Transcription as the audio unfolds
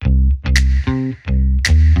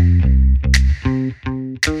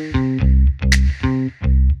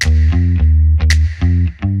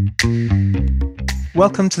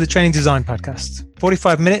Welcome to the Training Design Podcast,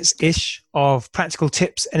 45 minutes-ish of practical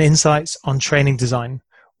tips and insights on training design,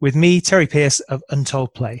 with me, Terry Pearce of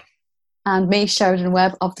Untold Play. And me, Sheridan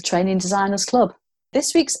Webb of the Training Designers Club.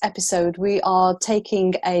 This week's episode, we are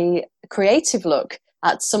taking a creative look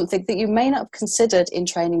at something that you may not have considered in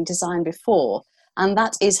training design before, and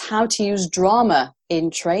that is how to use drama in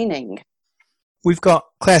training. We've got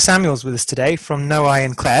Claire Samuels with us today from No I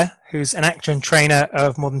in Claire, who's an actor and trainer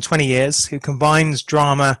of more than 20 years who combines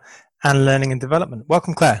drama and learning and development.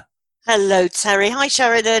 Welcome, Claire. Hello, Terry. Hi,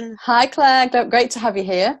 Sheridan. Hi, Claire. Great to have you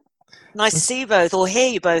here. Nice to see you both, or hear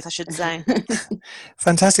you both, I should say.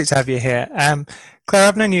 Fantastic to have you here. Claire,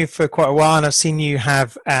 I've known you for quite a while, and I've seen you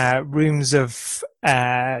have rooms of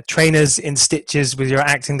trainers in stitches with your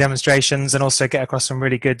acting demonstrations, and also get across some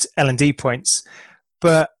really good L&D points.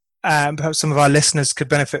 But perhaps some of our listeners could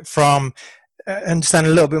benefit from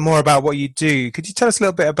understanding a little bit more about what you do. Could you tell us a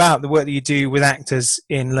little bit about the work that you do with actors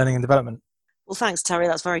in learning and development? Well, thanks, Terry.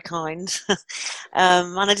 That's very kind.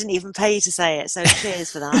 And I didn't even pay you to say it, so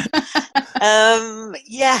cheers for that.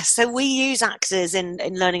 So we use actors in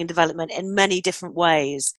learning and development in many different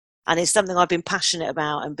ways. And it's something I've been passionate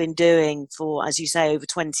about and been doing for, as you say, over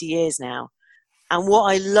 20 years now. And what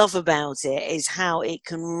I love about it is how it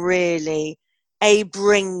can really,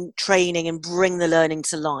 bring training and bring the learning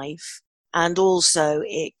to life. And also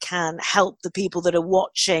it can help the people that are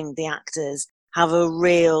watching the actors have a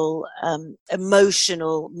real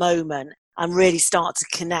emotional moment and really start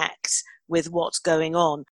to connect with what's going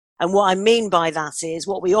on. And what I mean by that is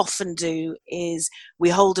what we often do is we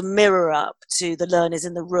hold a mirror up to the learners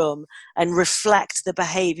in the room and reflect the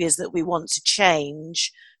behaviours that we want to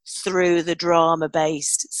change through the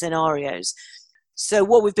drama-based scenarios. So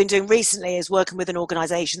what we've been doing recently is working with an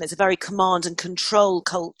organisation that's a very command and control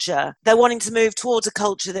culture. They're wanting to move towards a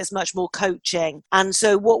culture that's much more coaching. And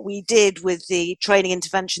so what we did with the training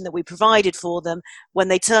intervention that we provided for them, when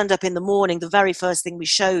they turned up in the morning, the very first thing we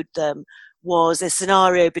showed them was a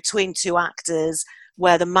scenario between two actors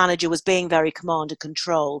where the manager was being very command and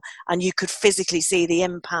control. And you could physically see the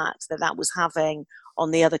impact that that was having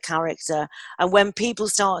on the other character. And when people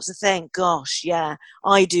start to think, gosh, yeah,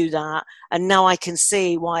 I do that, and now I can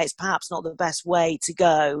see why it's perhaps not the best way to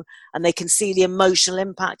go, and they can see the emotional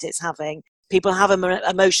impact it's having, people have an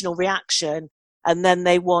emotional reaction, and then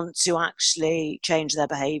they want to actually change their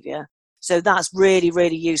behavior. So that's really,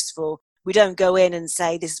 really useful. We don't go in and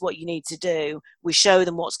say, this is what you need to do. We show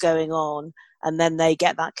them what's going on, and then they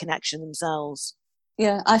get that connection themselves.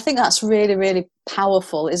 Yeah, I think that's really, really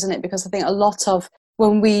powerful, isn't it? Because I think a lot of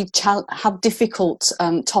when we have difficult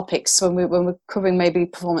topics, when we're covering maybe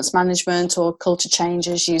performance management or culture change,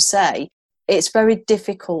 as you say, it's very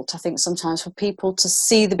difficult, I think, sometimes for people to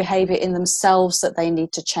see the behaviour in themselves that they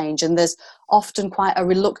need to change. And there's often quite a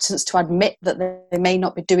reluctance to admit that they may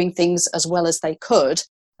not be doing things as well as they could.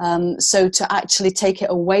 So to actually take it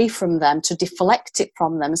away from them, to deflect it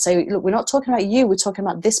from them and say, look, we're not talking about you, we're talking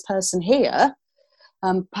about this person here.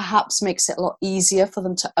 Perhaps makes it a lot easier for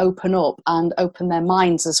them to open up and open their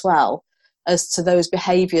minds as well as to those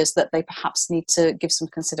behaviours that they perhaps need to give some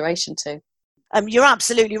consideration to. You're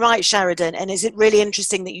absolutely right, Sheridan, and is it really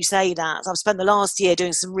interesting that you say that? I've spent the last year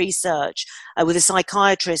doing some research with a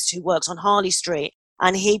psychiatrist who works on Harley Street,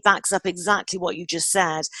 and he backs up exactly what you just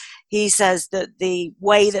said. He says that the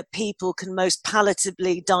way that people can most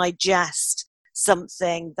palatably digest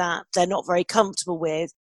something that they're not very comfortable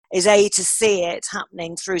with is to see it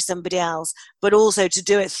happening through somebody else, but also to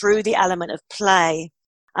do it through the element of play.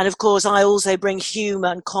 And of course, I also bring humour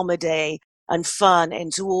and comedy and fun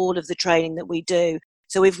into all of the training that we do.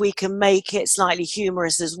 So if we can make it slightly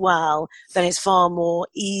humorous as well, then it's far more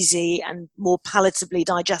easy and more palatably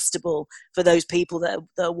digestible for those people that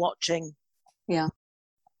are watching. Yeah.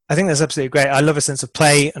 I think that's absolutely great. I love a sense of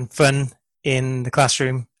play and fun in the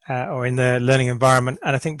classroom or in the learning environment.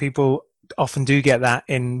 And I think people often do get that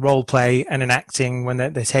in role play and in acting when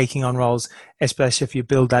they're taking on roles, especially if you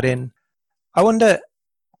build that in. I wonder,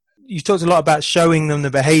 you talked a lot about showing them the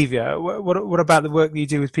behavior. What about the work that you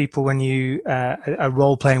do with people when you are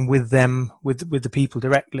role playing with them, with the people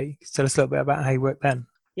directly? Tell us a little bit about how you work then.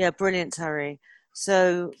 Yeah, brilliant, Terry.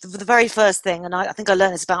 So the very first thing, and I think I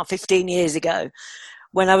learned this about 15 years ago,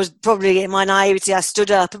 when I was probably in my naivety, I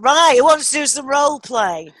stood up, right, who wants to do some role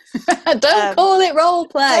play? Don't call it role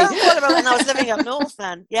play. Don't call it role play. And I was living up north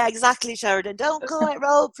then. Yeah, exactly, Sheridan. Don't call it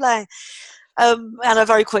role play. And I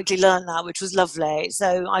very quickly learned that, which was lovely.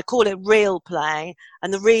 So I call it real play.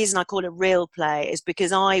 And the reason I call it real play is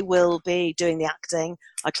because I will be doing the acting.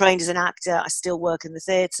 I trained as an actor. I still work in the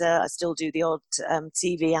theatre. I still do the odd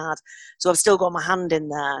TV ad. So I've still got my hand in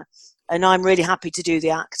there. And I'm really happy to do the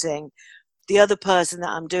acting. the other person that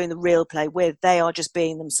I'm doing the real play with, they are just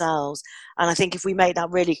being themselves. And I think if we make that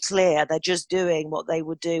really clear, they're just doing what they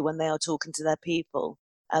would do when they are talking to their people.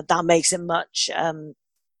 That makes it much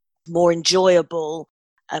more enjoyable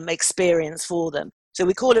experience for them. So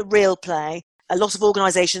we call it real play. A lot of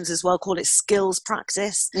organizations as well call it skills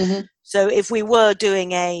practice. Mm-hmm. So if we were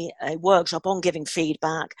doing a workshop on giving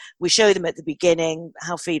feedback, we show them at the beginning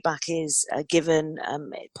how feedback is given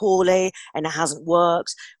poorly and it hasn't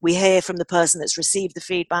worked. We hear from the person that's received the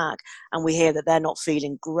feedback, and we hear that they're not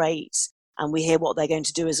feeling great, and we hear what they're going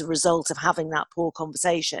to do as a result of having that poor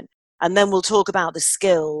conversation. And then we'll talk about the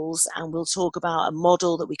skills, and we'll talk about a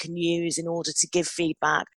model that we can use in order to give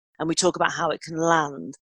feedback, and we talk about how it can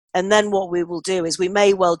land. And then what we will do is we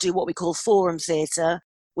may well do what we call forum theatre,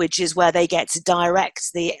 which is where they get to direct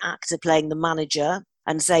the actor playing the manager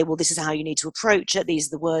and say, well, this is how you need to approach it. These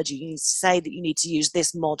are the words you need to say, that you need to use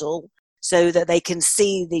this model, so that they can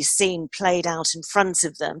see the scene played out in front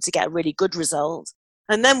of them to get a really good result.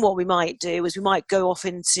 And then what we might do is we might go off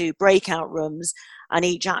into breakout rooms, and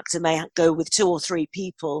each actor may go with 2 or 3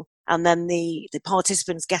 people. And then the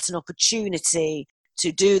participants get an opportunity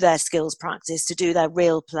to do their skills practice, to do their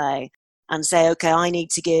real play, and say, okay, I need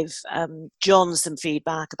to give John some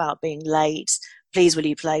feedback about being late. Please, will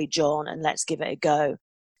you play John, and let's give it a go.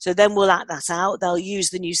 So then we'll act that out. They'll use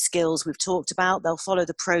the new skills we've talked about. They'll follow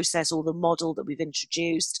the process or the model that we've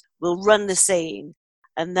introduced. We'll run the scene,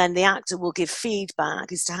 and then the actor will give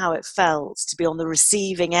feedback as to how it felt to be on the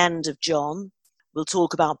receiving end of John. We'll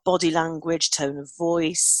talk about body language, tone of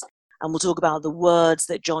voice, and we'll talk about the words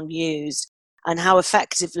that John used and how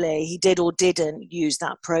effectively he did or didn't use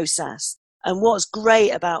that process. And what's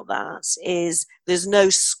great about that is there's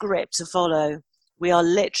no script to follow. We are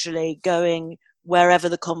literally going wherever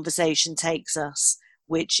the conversation takes us,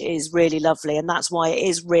 which is really lovely. And that's why it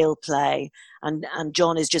is real play. And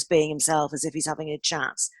John is just being himself, as if he's having a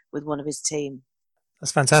chat with one of his team.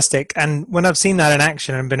 That's fantastic. And when I've seen that in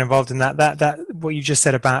action and been involved in that what you just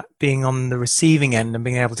said about being on the receiving end and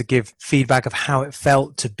being able to give feedback of how it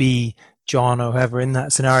felt to be John or whoever in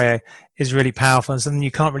that scenario is really powerful, and something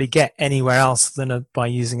you can't really get anywhere else than by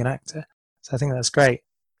using an actor. So I think that's great.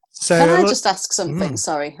 So can I just ask something?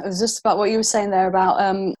 Sorry, it was just about what you were saying there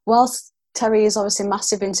about whilst Terry is obviously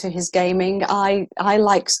massive into his gaming, I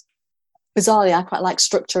like, bizarrely, I quite like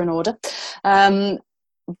structure and order.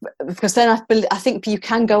 Because then I think you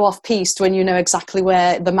can go off piste when you know exactly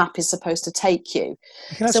where the map is supposed to take you.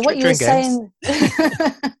 So what you were saying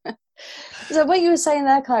So what you were saying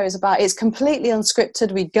there, Claire, is about it's completely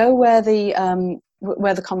unscripted. We go where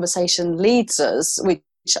the conversation leads us, which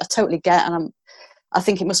I totally get, and I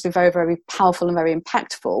think it must be very, very powerful and very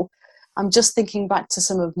impactful. I'm just thinking back to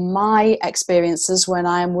some of my experiences when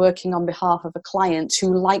I am working on behalf of a client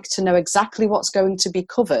who like to know exactly what's going to be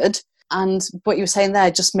covered. And what you were saying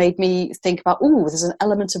there just made me think about, there's an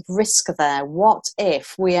element of risk there. What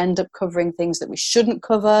if we end up covering things that we shouldn't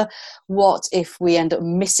cover? What if we end up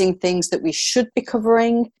missing things that we should be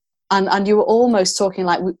covering? And you were almost talking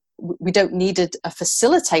like we don't need a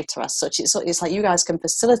facilitator as such. It's like you guys can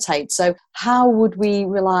facilitate. So how would we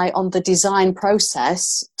rely on the design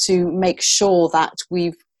process to make sure that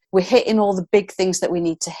we're hitting all the big things that we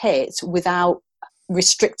need to hit without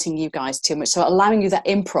restricting you guys too much? So allowing you that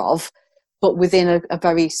improv, but within a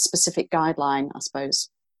very specific guideline, I suppose.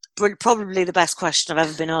 Probably the best question I've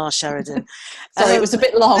ever been asked, Sheridan. Sorry, it was a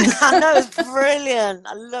bit long. No, it's brilliant.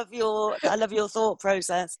 I love your thought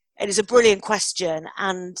process. It is a brilliant question,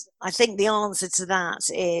 and I think the answer to that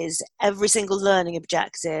is every single learning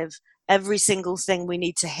objective, every single thing we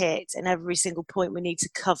need to hit, and every single point we need to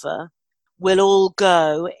cover will all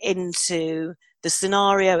go into the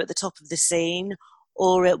scenario at the top of the scene,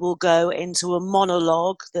 or it will go into a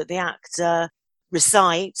monologue that the actor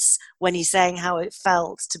recites when he's saying how it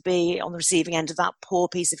felt to be on the receiving end of that poor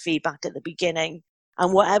piece of feedback at the beginning.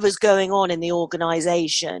 And whatever's going on in the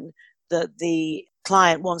organization that the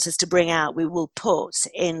client wants us to bring out, we will put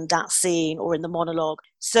in that scene or in the monologue,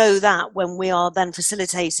 so that when we are then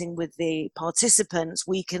facilitating with the participants,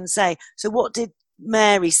 we can say, so what did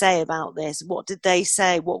Mary say about this? What did they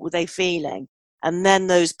say? What were they feeling? And then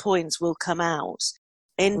those points will come out.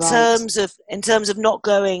 In terms of not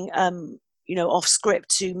going off script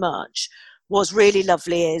too much, what's really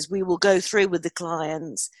lovely is we will go through with the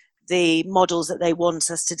clients the models that they want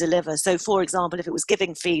us to deliver. So for example, if it was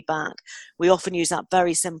giving feedback, we often use that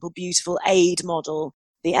very simple, beautiful AID model,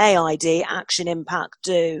 the AID, action, impact,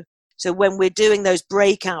 do. So when we're doing those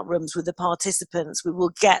breakout rooms with the participants, we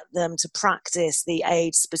will get them to practice the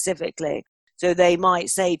AID specifically. So they might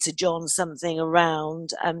say to John something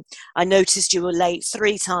around, I noticed you were late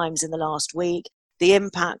 3 times in the last week. the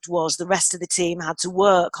impact was the rest of the team had to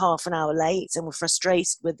work half an hour late and were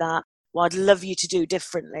frustrated with that. What I'd love you to do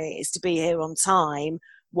differently is to be here on time.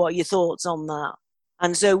 What are your thoughts on that?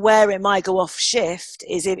 And so where it might go off shift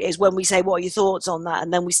is when we say, what are your thoughts on that?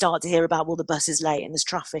 And then we start to hear about, well, the bus is late and there's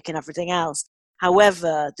traffic and everything else.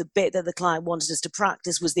 However, the bit that the client wanted us to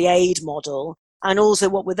practice was the aid model. And also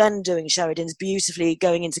what we're then doing, Sheridan, is beautifully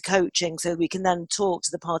going into coaching so we can then talk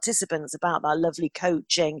to the participants about that lovely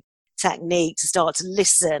coaching technique to start to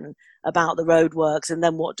listen about the roadworks, and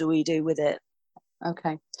then what do we do with it?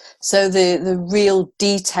 Okay, so the real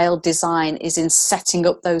detailed design is in setting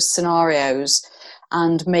up those scenarios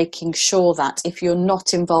and making sure that if you're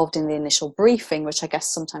not involved in the initial briefing, which I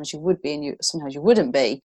guess sometimes you would be and sometimes you wouldn't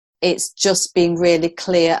be, it's just being really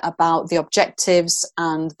clear about the objectives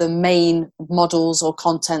and the main models or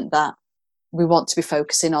content that we want to be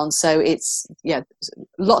focusing on. So it's,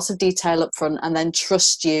 lots of detail up front, and then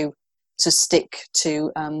trust you to stick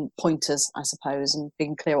to pointers, I suppose, and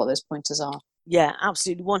being clear what those pointers are. Yeah,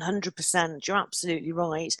 absolutely, 100%. You're absolutely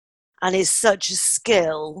right. And it's such a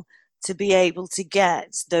skill to be able to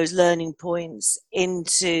get those learning points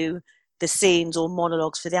into the scenes or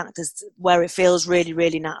monologues for the actors where it feels really,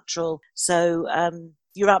 really natural. So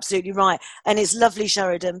you're absolutely right. And it's lovely,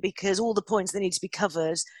 Sheridan, because all the points that need to be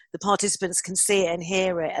covered, the participants can see it and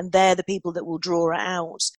hear it, and they're the people that will draw it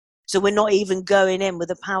out. So we're not even going in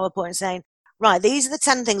with a PowerPoint saying, right, these are the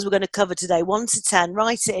 10 things we're going to cover today, 1 to 10,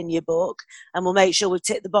 write it in your book, and we'll make sure we've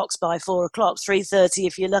ticked the box by 4 o'clock, 3:30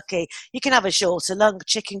 if you're lucky. You can have a shorter lunch,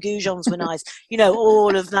 chicken goujons were nice,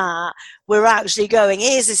 all of that. We're actually going,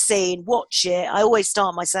 here's a scene, watch it. I always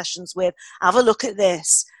start my sessions with, have a look at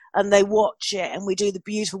this, and they watch it, and we do the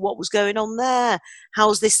beautiful, what was going on there?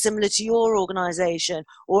 How's this similar to your organisation?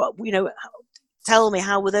 Or, tell me,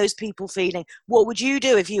 how were those people feeling? What would you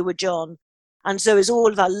do if you were John? And so it's all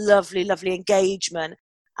of that lovely, lovely engagement.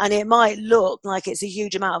 And it might look like it's a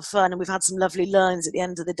huge amount of fun and we've had some lovely learns at the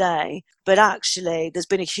end of the day. But actually, there's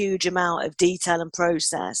been a huge amount of detail and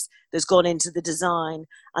process that's gone into the design,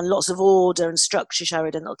 and lots of order and structure,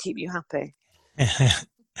 Sheridan, that'll keep you happy.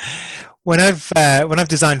 When I've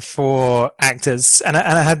designed for actors, and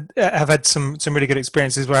I have had some really good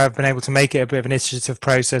experiences where I've been able to make it a bit of an iterative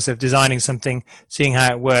process of designing something, seeing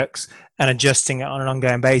how it works, and adjusting it on an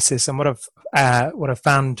ongoing basis. And what I've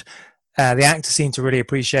found the actors seem to really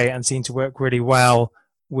appreciate and seem to work really well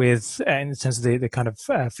with in terms of the kind of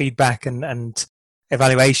feedback and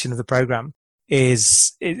evaluation of the program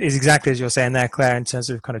is exactly as you're saying there, Claire, in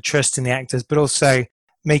terms of kind of trusting the actors, but also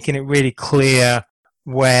making it really clear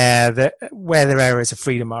where their areas of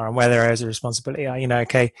freedom are and where their areas of responsibility are.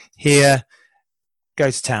 Okay, here, go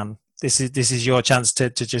to town. This is your chance to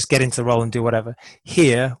just get into the role and do whatever.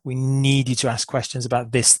 Here, we need you to ask questions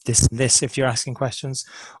about this, and this if you're asking questions.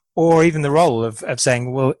 Or even the role of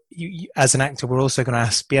saying, well, you, as an actor, we're also going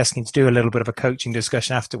to be asking to do a little bit of a coaching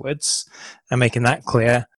discussion afterwards, and making that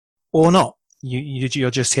clear, or not. You're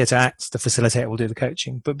just here to act. The facilitator will do the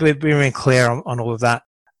coaching. But being really clear on all of that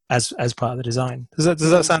as part of the design. Does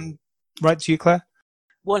that sound right to you, Claire?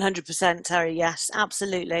 100%, Terry. Yes,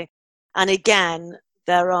 absolutely. And again,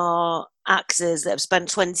 there are actors that have spent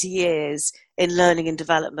 20 years in learning and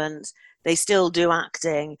development. They still do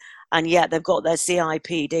acting, and yet they've got their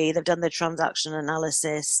CIPD. They've done their transaction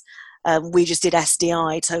analysis. We just did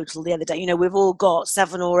SDI total the other day. We've all got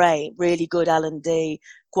 7 or 8 really good L&D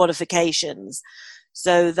qualifications,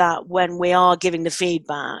 so that when we are giving the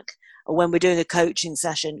feedback, or when we're doing a coaching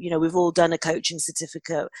session, we've all done a coaching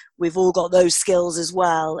certificate. We've all got those skills as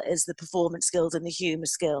well as the performance skills and the humour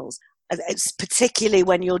skills. It's particularly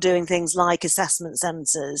when you're doing things like assessment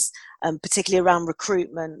centres, particularly around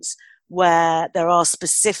recruitment, where there are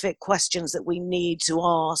specific questions that we need to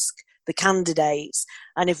ask the candidates.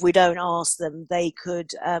 And if we don't ask them, they could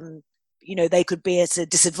they could be at a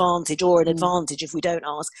disadvantage or an advantage if we don't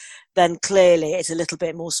ask. Then clearly it's a little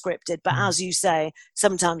bit more scripted. But as you say,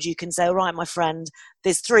 sometimes you can say, all right, my friend,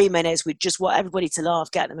 there's 3 minutes. We just want everybody to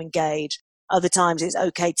laugh, get them engaged. Other times it's,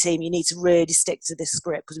 okay, team, you need to really stick to this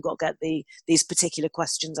script because we've got to get these particular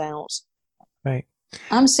questions out. Right.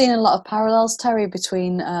 I'm seeing a lot of parallels, Terry,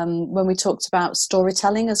 between when we talked about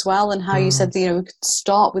storytelling as well, and how you said, we could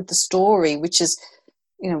start with the story, which is,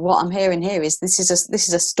 what I'm hearing here is this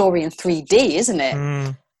is a story in 3D, isn't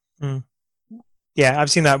it? Yeah,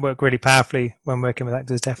 I've seen that work really powerfully when working with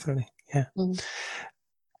actors, definitely. Yeah.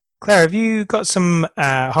 Claire, have you got some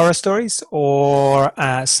horror stories or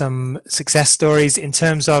some success stories in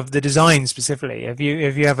terms of the design specifically? Have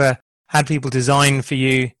you ever had people design for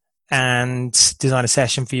you and design a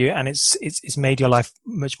session for you, and it's made your life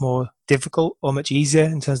much more difficult or much easier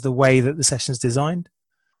in terms of the way that the session's designed?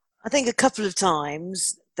 I think a couple of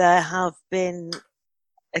times there have been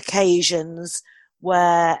occasions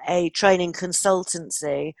where a training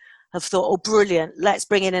consultancy have thought, oh, brilliant, let's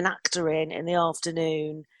bring in an actor in the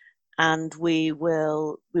afternoon, and we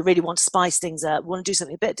really want to spice things up. We want to do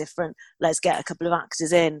something a bit different. Let's get a couple of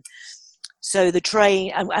actors in. So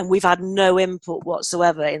and we've had no input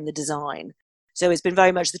whatsoever in the design. So it's been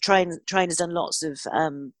very much the trainer's done lots of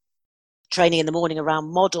training in the morning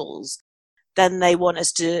around models. Then they want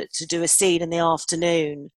us to do a scene in the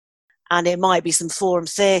afternoon, and it might be some forum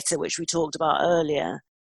theatre, which we talked about earlier.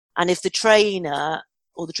 And if the trainer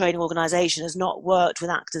or the training organisation has not worked with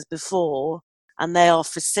actors before and they are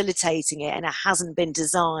facilitating it and it hasn't been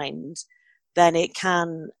designed, then it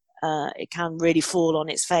can really fall on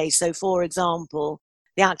its face. So, for example,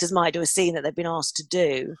 the actors might do a scene that they've been asked to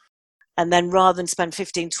do, and then rather than spend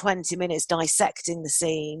 15, 20 minutes dissecting the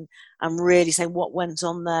scene and really saying what went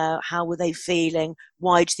on there, how were they feeling,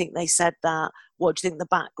 why do you think they said that, what do you think the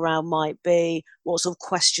background might be, what sort of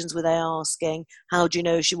questions were they asking, how do you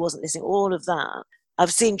know she wasn't listening, all of that.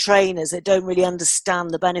 I've seen trainers that don't really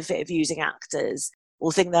understand the benefit of using actors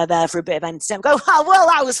or think they're there for a bit of entertainment. Go, oh, well,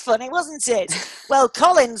 that was funny, wasn't it? Well,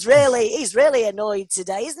 he's really annoyed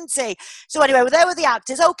today, isn't he? So anyway, well, there were the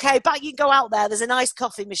actors. Okay, back, you can go out there. There's a nice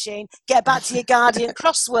coffee machine. Get back to your Guardian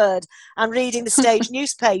crossword and reading the stage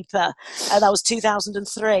newspaper. That was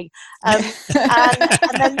 2003. And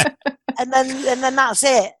then that's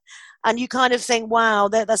it. And you kind of think, wow,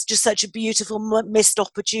 that's just such a beautiful missed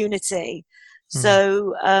opportunity.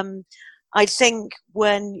 So I think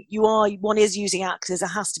when one is using actors, there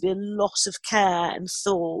has to be a lot of care and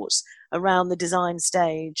thought around the design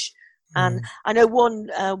stage. And I know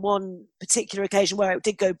one particular occasion where it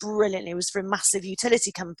did go brilliantly was for a massive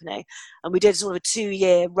utility company, and we did sort of a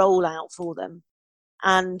 2-year rollout for them.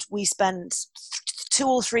 And we spent 2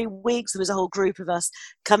 or 3 weeks, there was a whole group of us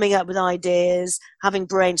coming up with ideas, having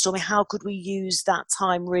brainstorming, how could we use that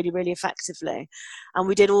time really, really effectively? And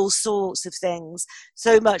we did all sorts of things,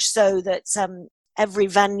 so much so that every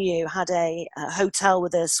venue had a hotel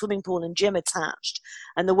with a swimming pool and gym attached.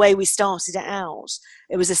 And the way we started it out,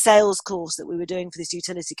 it was a sales course that we were doing for this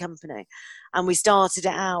utility company. And we started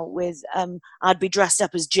it out with, I'd be dressed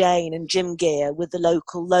up as Jane and gym gear with the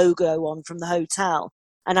local logo on from the hotel.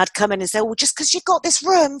 And I'd come in and say, well, just because you've got this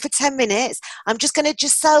room for 10 minutes, I'm just going to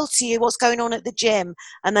just sell to you what's going on at the gym.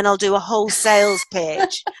 And then I'll do a whole sales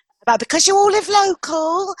pitch about, because you all live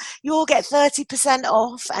local, you all get 30%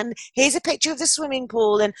 off. And here's a picture of the swimming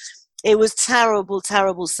pool. And it was terrible,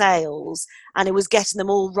 terrible sales. And it was getting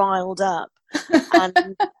them all riled up.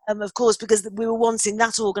 And of course, because we were wanting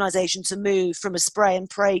that organisation to move from a spray and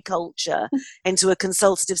pray culture into a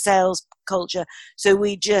consultative sales culture. So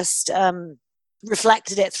we just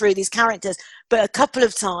reflected it through these characters. But a couple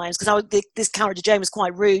of times, because this character Jane was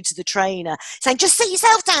quite rude to the trainer, saying, just sit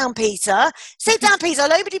yourself down, Peter, sit down, Peter,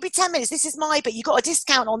 I'll only be 10 minutes, this is my bit, you got a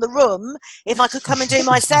discount on the room if I could come and do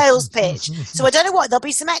my sales pitch, so I don't know what, there'll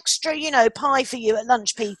be some extra pie for you at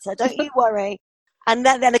lunch, Peter, don't you worry. And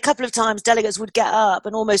then a couple of times delegates would get up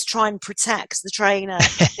and almost try and protect the trainer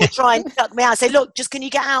or try and chuck me out, say, look, just can you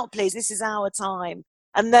get out, please, this is our time.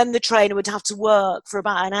 And then the trainer would have to work for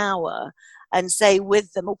about an hour and say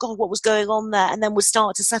with them, oh God, what was going on there? And then would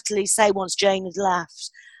start to subtly say, once Jane had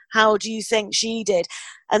left, how do you think she did?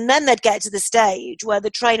 And then they'd get to the stage where the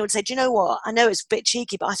trainer would say, do you know what? I know it's a bit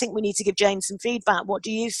cheeky, but I think we need to give Jane some feedback. What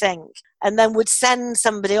do you think? And then would send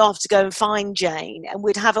somebody off to go and find Jane, and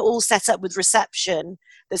we'd have it all set up with reception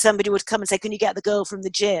that somebody would come and say, can you get the girl from the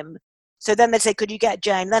gym? So then they'd say, could you get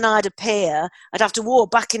Jane? Then I'd appear. I'd have to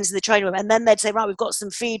walk back into the training room, and then they'd say, right, we've got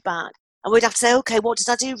some feedback. And we'd have to say, okay, what did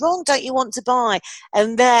I do wrong? Don't you want to buy?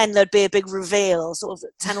 And then there'd be a big reveal, sort of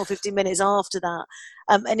 10 or 15 minutes after that.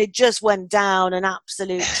 And it just went down an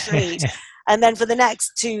absolute treat. And then for the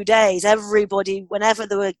next 2 days, everybody, whenever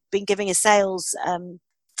they were been giving a sales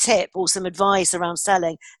tip or some advice around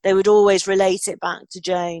selling, they would always relate it back to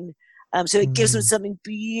Jane. So it gives them something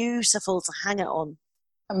beautiful to hang it on.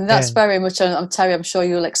 I mean, that's very much, Terry, I'm sure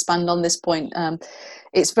you'll expand on this point.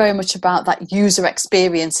 It's very much about that user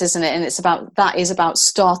experience, isn't it? And that is about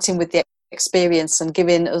starting with the experience and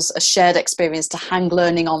giving us a shared experience to hang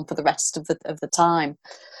learning on for the rest of the time.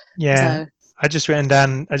 Yeah. So, I just noted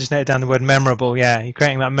down the word memorable. Yeah. You're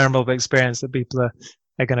creating that memorable experience that people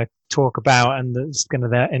are going to talk about, and that's going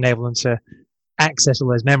to enable them to access all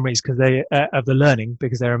those memories because of the learning,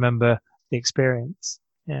 because they remember the experience.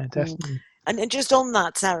 Yeah, definitely. And just on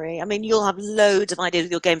that, Terry, I mean, you'll have loads of ideas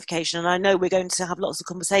with your gamification, and I know we're going to have lots of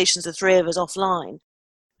conversations, the three of us, offline.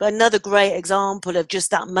 But another great example of just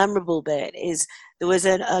that memorable bit is there was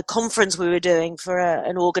a conference we were doing for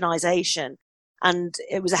an organisation, and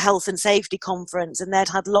it was a health and safety conference, and they'd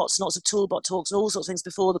had lots and lots of toolbox talks and all sorts of things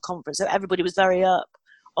before the conference. So everybody was very up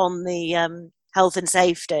on the health and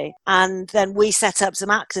safety. And then we set up some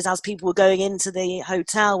actors as people were going into the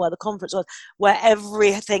hotel where the conference was, where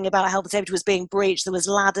everything about health and safety was being breached. There was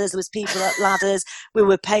ladders, there was people up ladders, we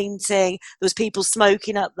were painting, there was people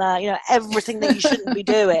smoking up there, you know, everything that you shouldn't be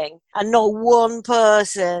doing. And not one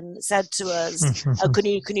person said to us, oh, can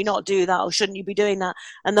you not do that, or shouldn't you be doing that?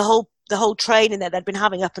 And the whole training that they'd been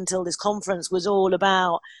having up until this conference was all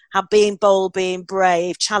about being bold, being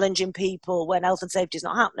brave, challenging people when health and safety is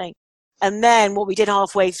not happening. And then what we did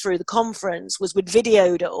halfway through the conference was we'd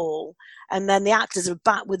videoed it all. And then the actors were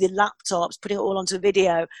back with their laptops, putting it all onto a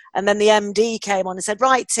video. And then the MD came on and said,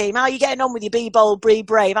 right, team, how are you getting on with your be bold, be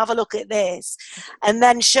brave? Have a look at this. And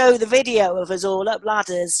then show the video of us all up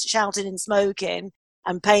ladders, shouting and smoking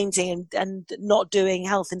and painting and not doing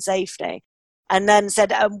health and safety. And then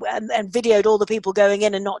said, and videoed all the people going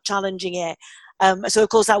in and not challenging it. So, of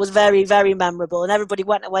course, that was very, very memorable. And everybody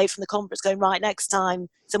went away from the conference going, right, next time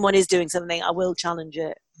someone is doing something, I will challenge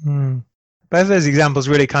it. Both of those examples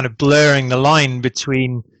really kind of blurring the line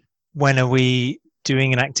between when are we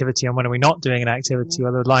doing an activity and when are we not doing an activity,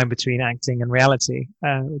 or the line between acting and reality,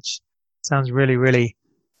 which sounds really, really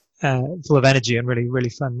full of energy and really, really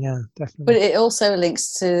fun. Yeah, definitely. But it also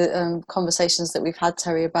links to conversations that we've had,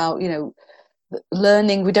 Terry, about, you know,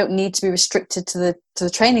 learning. We don't need to be restricted to the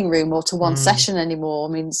training room or to one session anymore.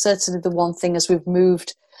 I mean, certainly the one thing as we've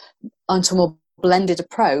moved onto a more blended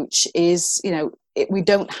approach is, you know, we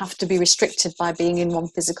don't have to be restricted by being in one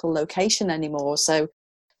physical location anymore. So,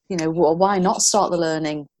 you know, why not start the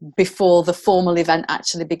learning before the formal event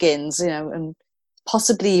actually begins, you know, and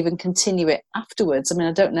possibly even continue it afterwards. I mean,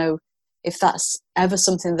 I don't know if that's ever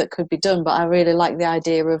something that could be done, but I really like the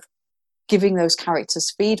idea of giving those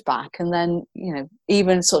characters feedback and then, you know,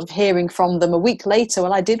 even sort of hearing from them a week later,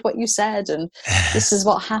 well, I did what you said and this is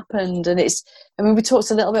what happened. And it's, I mean, we talked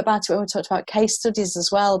a little bit about it when we talked about case studies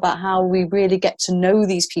as well, about how we really get to know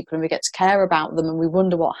these people and we get to care about them and we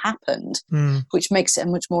wonder what happened, which makes it a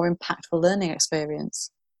much more impactful learning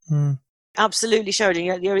experience. Absolutely,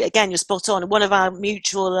 Sheridan. You're spot on. One of our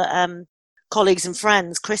mutual colleagues and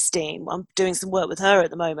friends, Christine, I'm doing some work with her at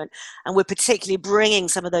the moment, and we're particularly bringing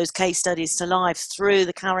some of those case studies to life through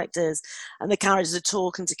the characters, and the characters are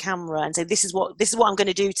talking to camera and say, this is what I'm going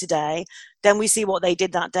to do today. Then we see what they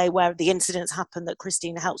did that day, where the incidents happened that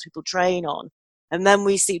Christine helps people train on, and then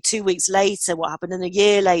we see 2 weeks later what happened, and a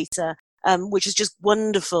year later, which is just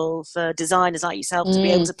wonderful for designers like yourself to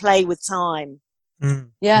be able to play with time.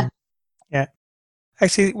 Yeah.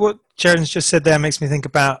 Actually, what Sheridan's just said there makes me think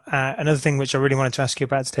about another thing which I really wanted to ask you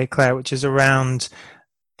about today, Claire, which is around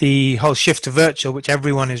the whole shift to virtual, which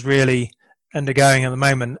everyone is really undergoing at the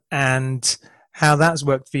moment, and how that's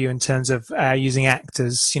worked for you in terms of using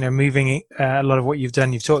actors, you know, moving a lot of what you've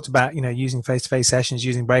done. You've talked about, you know, using face-to-face sessions,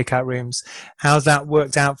 using breakout rooms. How's that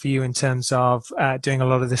worked out for you in terms of doing a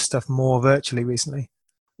lot of this stuff more virtually recently?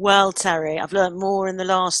 Well, Terry, I've learned more in the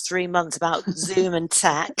last 3 months about Zoom and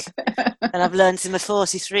tech than I've learned in my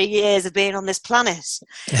 43 years of being on this planet.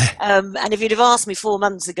 And if you'd have asked me 4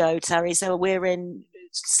 months ago, Terry, so we're in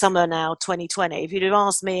summer now, 2020, if you'd have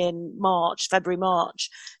asked me in February, March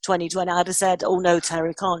 2020, I'd have said, oh no,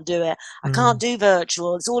 Terry, can't do it. I can't do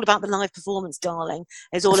virtual. It's all about the live performance, darling.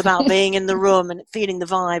 It's all about being in the room and feeling the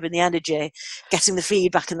vibe and the energy, getting the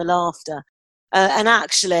feedback and the laughter. And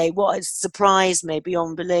actually, what has surprised me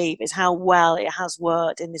beyond belief is how well it has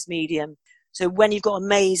worked in this medium. So when you've got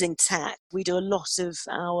amazing tech, we do a lot of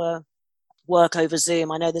our work over Zoom.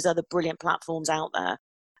 I know there's other brilliant platforms out there,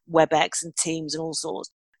 WebEx and Teams and all sorts.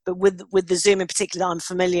 But with the Zoom in particular that I'm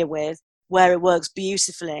familiar with, where it works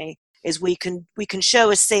beautifully is we can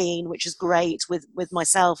show a scene, which is great, with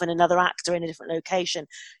myself and another actor in a different location,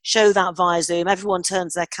 show that via Zoom. Everyone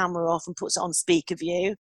turns their camera off and puts it on speaker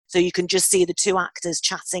view. So you can just see the two actors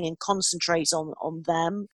chatting and concentrate on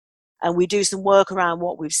them. And we do some work around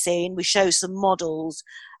what we've seen. We show some models.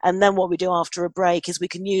 And then what we do after a break is we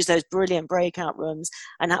can use those brilliant breakout rooms.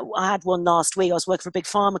 And I had one last week. I was working for a big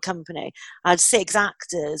pharma company. I had 6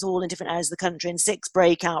 actors, all in different areas of the country, in 6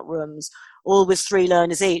 breakout rooms, all with 3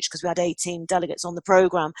 learners each, because we had 18 delegates on the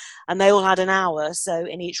program. And they all had an hour so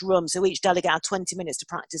in each room. So each delegate had 20 minutes to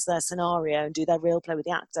practice their scenario and do their real play with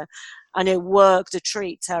the actor. And it worked a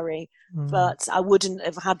treat, Terry. But I wouldn't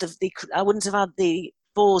have had the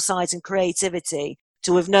foresight and creativity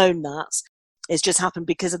to have known that. It's just happened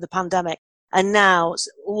because of the pandemic. And now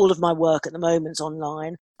all of my work at the moment is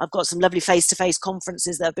online. I've got some lovely face-to-face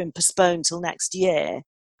conferences that have been postponed till next year.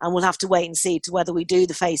 and we'll have to wait and see to whether we do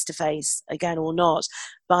the face-to-face again or not.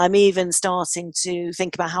 But I'm even starting to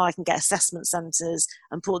think about how I can get assessment centres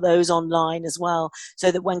and put those online as well,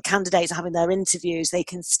 so that when candidates are having their interviews, they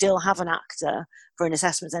can still have an actor for an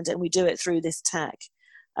assessment centre, and we do it through this tech.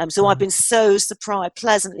 So I've been so surprised,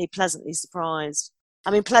 pleasantly surprised.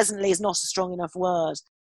 I mean, pleasantly is not a strong enough word.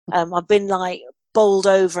 I've been like bowled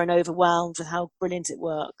over and overwhelmed with how brilliant it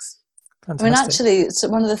works. Fantastic. I mean, actually, it's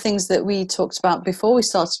one of the things that we talked about before we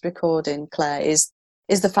started recording, Claire, is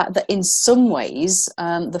the fact that in some ways,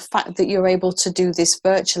 the fact that you're able to do this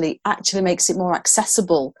virtually actually makes it more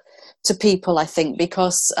accessible to people, I think,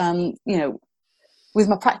 because, with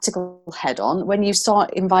my practical head on, when you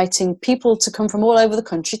start inviting people to come from all over the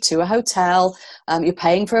country to a hotel, you're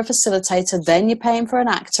paying for a facilitator, then you're paying for an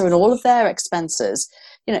actor and all of their expenses,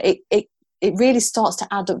 it really starts to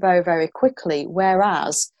add up very, very quickly.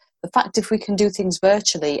 Whereas the fact if we can do things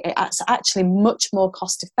virtually, it's actually much more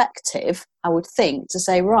cost effective, I would think, to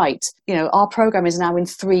say, right, our program is now in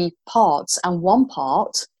 3 parts, and one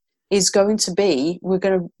part is going to be, we're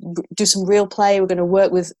going to do some real play, we're going to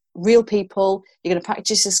work with real people, you're going to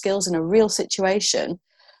practice your skills in a real situation,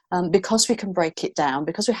 because we can break it down,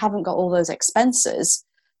 because we haven't got all those expenses.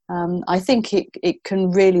 I think it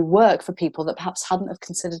can really work for people that perhaps hadn't have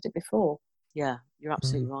considered it before. Yeah, you're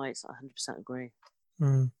absolutely right. I 100% agree.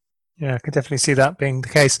 Yeah, I could definitely see that being the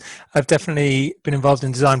case. I've definitely been involved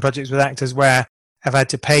in design projects with actors where I've had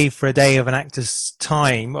to pay for a day of an actor's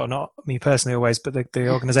time, or not me personally always, but the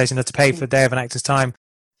organisation had to pay for a day of an actor's time,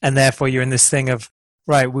 and therefore you're in this thing of,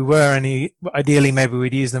 right, ideally maybe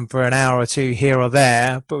we'd use them for an hour or two here or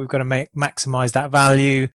there, but we've got to maximise that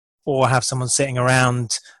value, or have someone sitting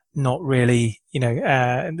around not really,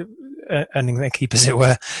 earning their keep, as it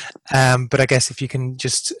were. But I guess if you can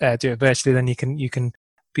just do it virtually, then you can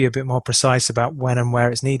be a bit more precise about when and where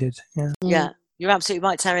it's needed. Yeah, you're absolutely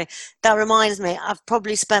right, Terry. That reminds me, I've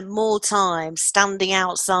probably spent more time standing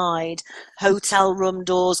outside hotel room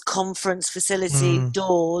doors, conference facility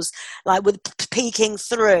doors, like with peeking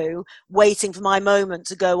through, waiting for my moment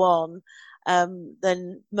to go on,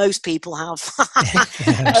 than most people have.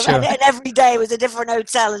 Yeah, sure. And every day was a different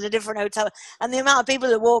hotel and a different hotel, and the amount of people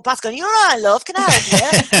that walk past going, "You're right, love, can I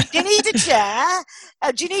help you? Do you need a chair?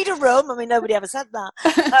 Do you need a room?" I mean, nobody ever said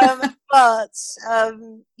that. But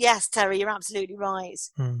yes, Terry, you're absolutely right.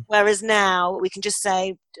 Whereas now we can just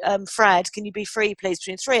say, Fred, can you be free, please,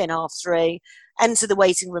 between 3 and half 3? Enter the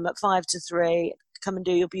waiting room at 2 to 3. Come and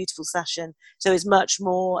do your beautiful session. So it's much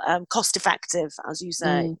more cost effective, as you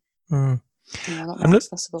say. Yeah, more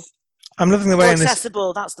accessible. I'm loving the way more in this.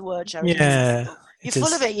 Accessible, that's the word, Sherry. Yeah, you're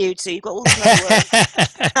full of it, you two. You've got all the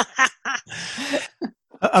words.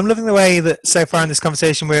 I'm loving the way that so far in this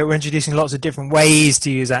conversation we're introducing lots of different ways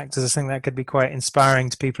to use actors. I think that could be quite inspiring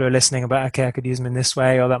to people who are listening about, okay, I could use them in this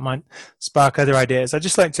way, or that might spark other ideas. I'd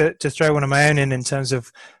just like to throw one of my own in terms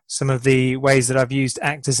of some of the ways that I've used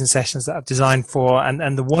actors in sessions that I've designed for,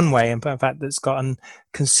 and the one way, in fact, that's gotten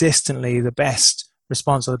consistently the best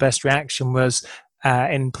response or the best reaction was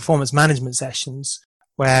in performance management sessions,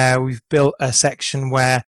 where we've built a section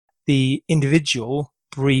where the individual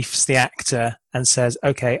briefs the actor and says,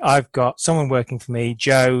 okay, I've got someone working for me,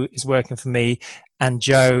 Joe is working for me, and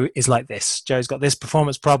Joe is like this. Joe's got this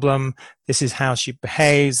performance problem. This is how she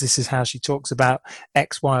behaves. This is how she talks about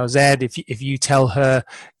X, Y, or Z. If you tell her,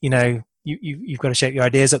 you've got to shape your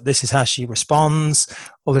ideas up. This is how she responds.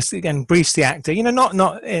 All this, again, briefs the actor.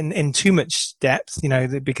 Not in too much depth.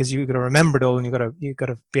 Because you've got to remember it all, and you've got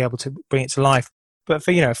to be able to bring it to life. But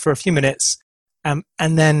for a few minutes, and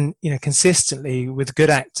then consistently with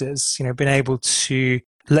good actors, been able to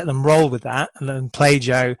let them roll with that and let them play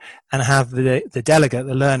Joe, and have the delegate,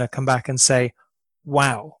 the learner, come back and say,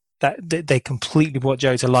 "Wow." That they completely brought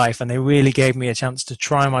Joe to life, and they really gave me a chance to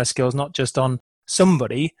try my skills, not just on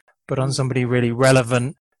somebody, but on somebody really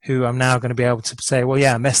relevant, who I'm now going to be able to say, well,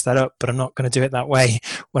 yeah, I messed that up, but I'm not going to do it that way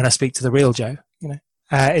when I speak to the real Joe.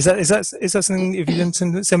 Is that something? Have you done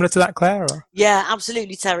something similar to that, Claire? Or? Yeah,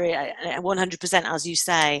 absolutely, Terry. 100%, as you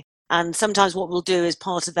say. And sometimes what we'll do is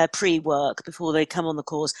part of their pre-work before they come on the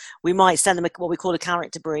course, we might send them what we call a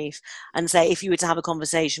character brief, and say, if you were to have a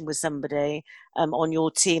conversation with somebody on your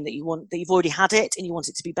team that you've already had it and you want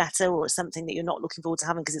it to be better, or it's something that you're not looking forward to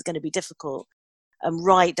having because it's going to be difficult,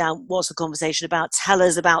 write down what's the conversation about, tell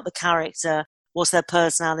us about the character, what's their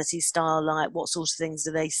personality style like, what sort of things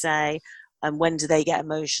do they say, and when do they get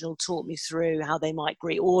emotional, talk me through how they might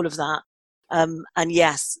greet, all of that. And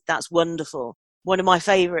yes, that's wonderful. One of my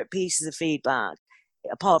favourite pieces of feedback,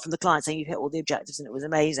 apart from the client saying you hit all the objectives and it was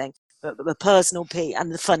amazing, but the personal piece,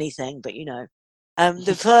 and the funny thing, but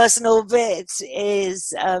the personal bit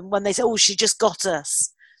is when they say, oh, she just got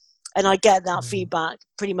us. And I get that feedback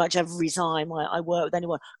pretty much every time I work with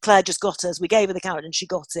anyone. Claire just got us. We gave her the character and she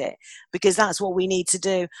got it, because that's what we need to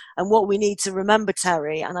do. And what we need to remember,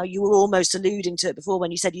 Terry, and you were almost alluding to it before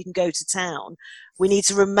when you said you can go to town. We need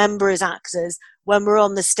to remember as actors, when we're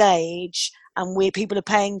on the stage and people are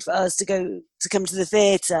paying for us to come to the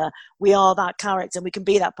theatre, we are that character and we can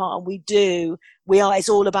be that part, and it's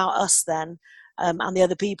all about us then, and the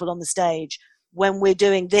other people on the stage. When we're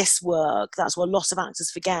doing this work, that's what a lot of actors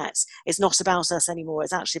forget. It's not about us anymore.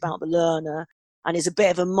 It's actually about the learner. And it's a bit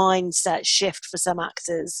of a mindset shift for some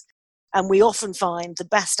actors. And we often find the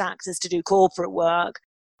best actors to do corporate work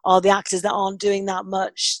are the actors that aren't doing that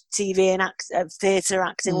much TV and theatre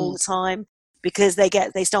acting all the time, because they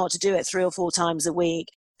start to do it 3 or 4 times a week.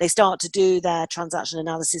 They start to do their transaction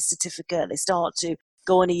analysis certificate. They start to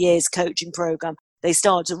go on a year's coaching program. They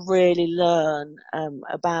start to really learn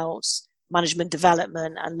about management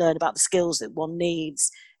development and learn about the skills that one needs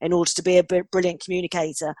in order to be a brilliant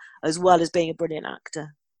communicator as well as being a brilliant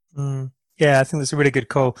actor. Yeah, I think that's a really good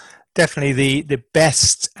call. Definitely the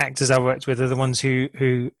best actors I worked with are the ones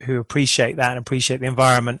who appreciate that and appreciate the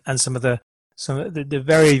environment, and some of the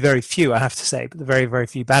very, very few, I have to say, but the very, very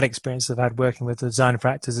few bad experiences I've had working with the designer for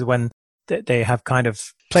actors is when they have kind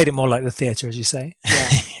of played it more like the theatre, as you say. Yeah.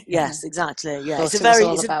 Yes, exactly. Yeah, it's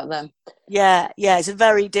all about them. Yeah, it's a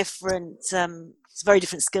very different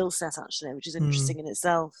skill set actually, which is interesting in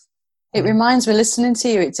itself. It reminds me, listening to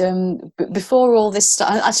you, before all this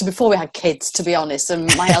started, actually before we had kids, to be honest,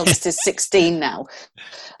 and my eldest is 16 now,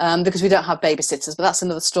 because we don't have babysitters, but that's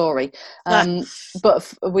another story.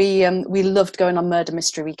 But we loved going on murder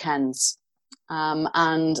mystery weekends.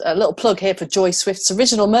 And a little plug here for Joy Swift's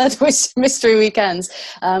original Murder Mystery Weekends.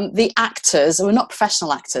 The actors, who are not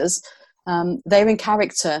professional actors, they're in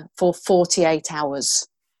character for 48 hours.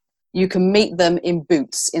 You can meet them in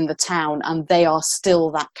Boots in the town and they are still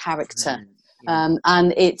that character.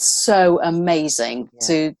 And it's so amazing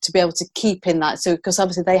to be able to keep in that. So, because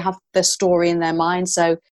obviously they have their story in their mind,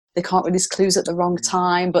 so they can't release clues at the wrong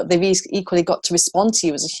time, but they've equally got to respond to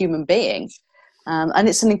you as a human being. And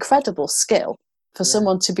it's an incredible skill for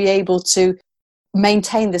someone to be able to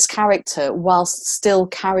maintain this character whilst still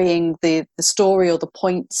carrying the story or the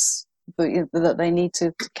points that they need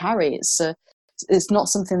to carry. It's not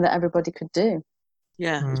something that everybody could do.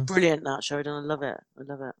 Yeah, it's brilliant, that, Sheridan. I love it.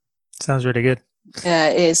 Sounds really good. Yeah,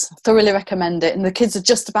 it is. Thoroughly recommend it. And the kids are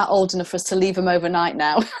just about old enough for us to leave them overnight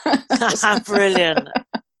now. Brilliant.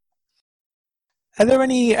 Are there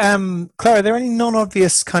any, Claire, are there any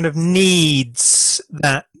non-obvious kind of needs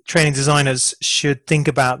that training designers should think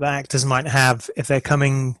about that actors might have if they're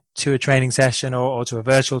coming to a training session or to a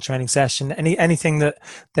virtual training session? Anything that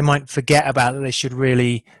they might forget about that they should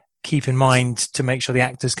really keep in mind to make sure the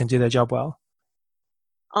actors can do their job well?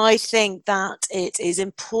 I think that it is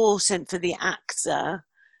important for the actor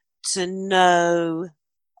to know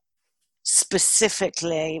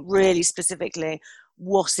really specifically,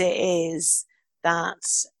 what it is that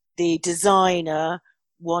the designer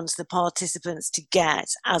wants the participants to get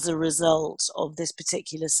as a result of this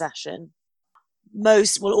particular session.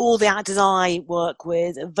 All the actors I work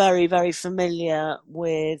with are very, very familiar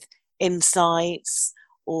with insights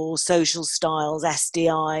or social styles,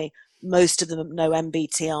 SDI. Most of them know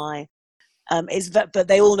MBTI, but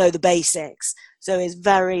they all know the basics. So it's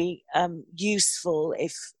very useful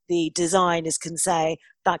if the designers can say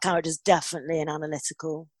that character is definitely an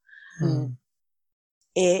analytical.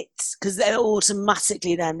 Because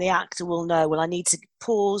automatically then the actor will know, well, I need to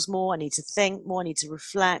pause more, I need to think more, I need to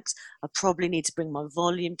reflect, I probably need to bring my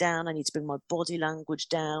volume down, I need to bring my body language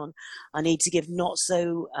down, I need to give not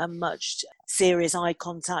so much serious eye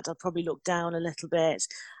contact, I'll probably look down a little bit.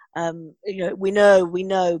 We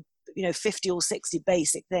know 50 or 60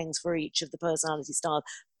 basic things for each of the personality styles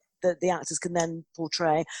that the actors can then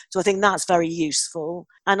portray. So I think that's very useful.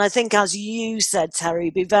 And I think, as you said, Terry,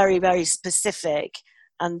 be very, very specific.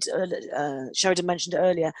 And Sheridan mentioned it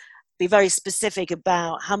earlier, be very specific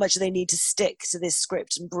about how much they need to stick to this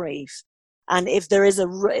script and brief. And if there's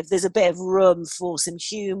a bit of room for some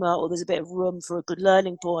humour, or there's a bit of room for a good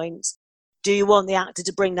learning point, do you want the actor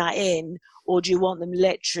to bring that in, or do you want them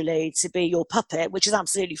literally to be your puppet, which is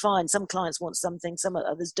absolutely fine. Some clients want something, some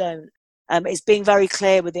others don't. It's being very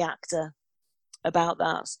clear with the actor about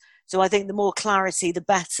that. So I think the more clarity, the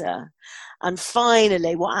better. And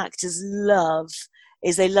finally, what actors love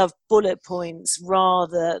is they love bullet points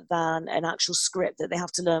rather than an actual script that they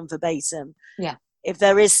have to learn verbatim. Yeah. If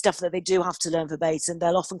there is stuff that they do have to learn verbatim,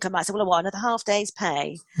 they'll often come back and say, well, what, another half day's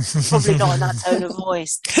pay? Probably not in that tone of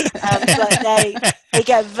voice. But they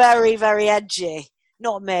get very, very edgy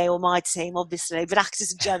not me or my team, obviously, but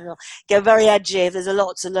actors in general get very edgy if there's a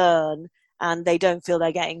lot to learn and they don't feel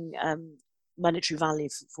they're getting monetary value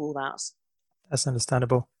for that. That's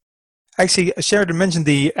understandable. Actually, Sheridan mentioned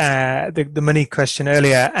the money question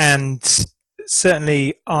earlier, and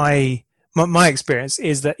certainly my experience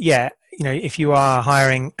is that, yeah, you know, if you are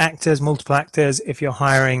hiring actors, multiple actors, if you're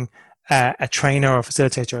hiring a trainer or a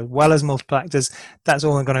facilitator as well as multiple actors, that's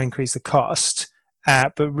all going to increase the cost.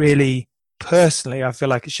 But really, personally, I feel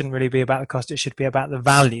like it shouldn't really be about the cost. It should be about the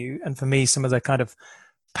value. And for me, some of the kind of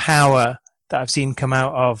power that I've seen come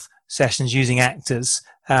out of sessions using actors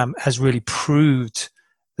has really proved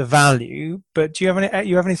the value. But do you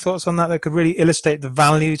have any thoughts on that could really illustrate the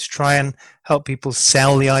value to try and help people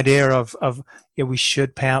sell the idea of yeah, we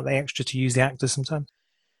should pay out the extra to use the actors sometimes?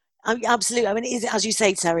 Absolutely. I mean, as you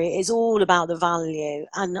say, Terry, it's all about the value.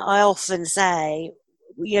 And I often say,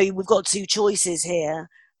 you know, we've got two choices here,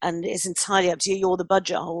 and it's entirely up to you. You're the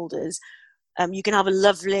budget holders. You can have a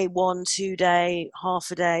lovely 1-2 day,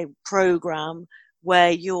 half a day program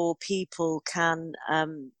where your people can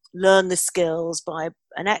learn the skills by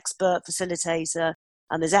an expert facilitator,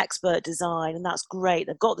 and there's expert design, and that's great.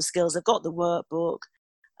 They've got the skills, they've got the workbook,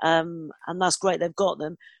 and that's great. They've got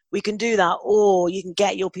them. We can do that, or you can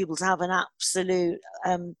get your people to have an absolute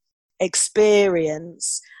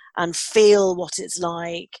experience and feel what it's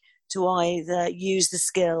like to either use the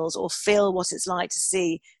skills or feel what it's like to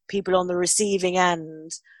see people on the receiving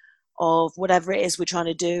end of whatever it is we're trying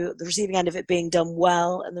to do, the receiving end of it being done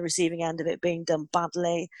well and the receiving end of it being done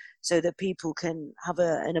badly, so that people can have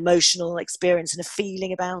an emotional experience and a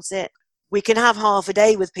feeling about it. We can have half a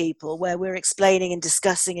day with people where we're explaining and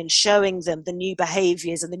discussing and showing them the new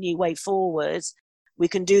behaviours and the new way forward. We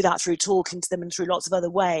can do that through talking to them and through lots of other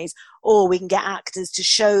ways, or we can get actors to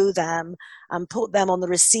show them and put them on the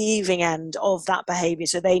receiving end of that behaviour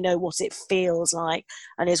so they know what it feels like.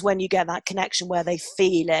 And it's when you get that connection where they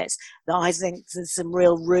feel it that I think there's some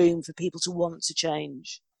real room for people to want to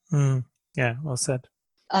change. Yeah, well said.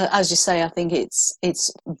 As you say, I think it's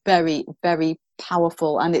very, very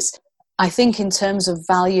powerful, and I think in terms of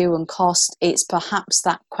value and cost, it's perhaps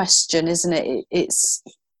that question, isn't it?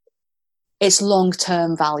 It's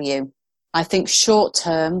long-term value. I think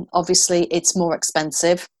short-term, obviously, it's more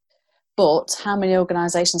expensive. But how many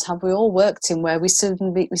organisations have we all worked in where we seem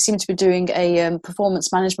to be doing a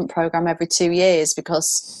performance management program every 2 years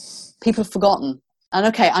because people have forgotten? And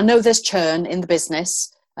okay, I know there's churn in the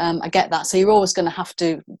business. I get that. So you're always going to have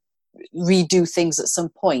to redo things at some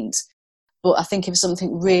point. But I think if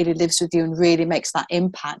something really lives with you and really makes that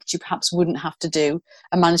impact, you perhaps wouldn't have to do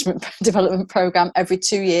a management development program every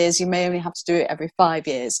 2 years. You may only have to do it every 5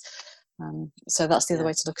 years. So that's the other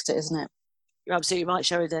way to look at it, isn't it? You're absolutely right,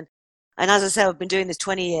 Sheridan. And as I say, I've been doing this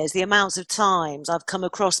 20 years. The amounts of times I've come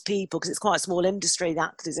across people, because it's quite a small industry, the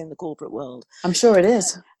actors in the corporate world. I'm sure it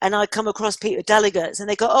is. And I come across people, delegates, and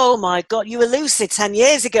they go, "Oh my God, you were lucid 10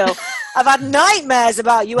 years ago. I've had nightmares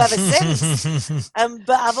about you ever since."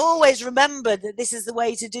 But I've always remembered that this is the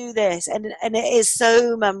way to do this. And it is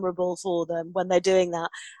so memorable for them when they're doing that.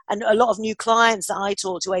 And a lot of new clients that I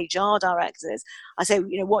talk to, HR directors, I say,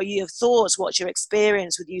 you know, what are your thoughts? What's your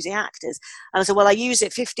experience with using actors? And I said, well, I used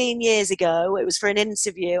it 15 years ago. It was for an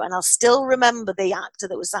interview, and I'll still remember the actor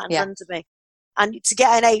that was sat in front of me. And to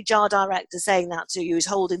get an HR director saying that to you, who's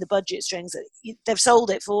holding the budget strings, they've sold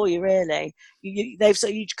it for you, really.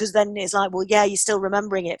 Because then it's like, well, yeah, you're still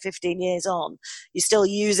remembering it 15 years on. You're still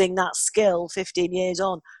using that skill 15 years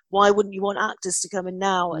on. Why wouldn't you want actors to come in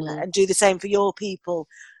now and do the same for your people?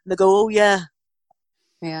 And they go, oh, yeah.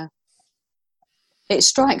 Yeah. It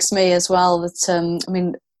strikes me as well that, I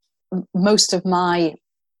mean, most of my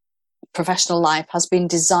professional life has been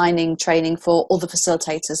designing training for other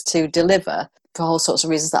facilitators to deliver for all sorts of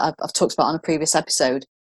reasons that I've talked about on a previous episode.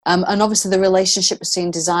 And obviously the relationship between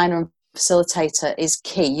designer and facilitator is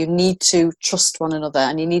key. You need to trust one another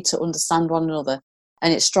and you need to understand one another.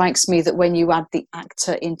 And it strikes me that when you add the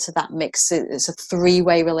actor into that mix, it's a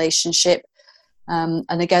three-way relationship. And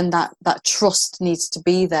again, that trust needs to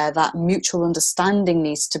be there. That mutual understanding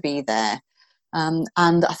needs to be there. And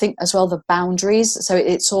I think as well the boundaries, so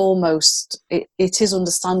it's almost it is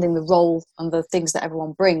understanding the role and the things that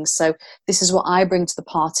everyone brings. So this is what I bring to the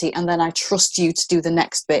party, and then I trust you to do the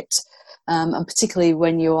next bit. And particularly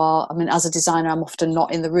when you are, I mean, as a designer, I'm often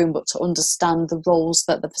not in the room, but to understand the roles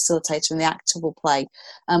that the facilitator and the actor will play.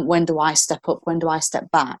 When do I step up? When do I step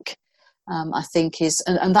back? I think is,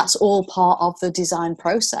 and that's all part of the design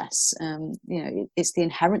process. You know, it's the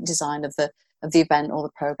inherent design of the event or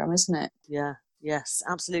the program, isn't it? Yeah, yes,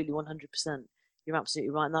 absolutely, 100%. You're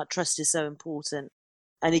absolutely right. And that trust is so important.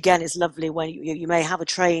 And again, it's lovely when you may have a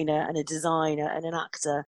trainer and a designer and an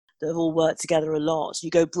actor that have all worked together a lot. So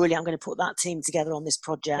you go, brilliant, I'm going to put that team together on this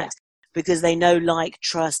project because they know, like,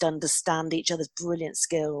 trust, understand each other's brilliant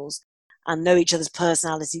skills and know each other's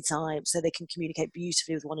personality types, so they can communicate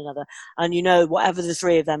beautifully with one another. And whatever the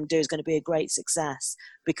three of them do is going to be a great success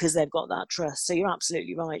because they've got that trust. So you're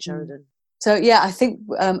absolutely right, Sheridan. So, yeah, I think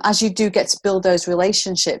as you do get to build those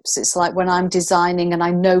relationships, it's like when I'm designing and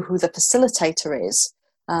I know who the facilitator is,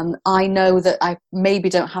 I know that I maybe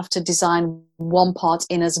don't have to design one part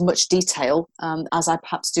in as much detail as I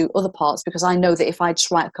perhaps do other parts, because I know that if I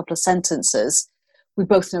just write a couple of sentences, we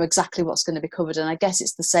both know exactly what's going to be covered. And I guess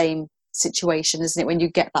it's the same situation, isn't it, when you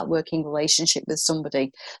get that working relationship with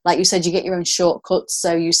somebody? Like you said, you get your own shortcuts.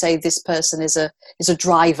 So you say this person is a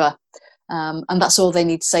driver, and that's all they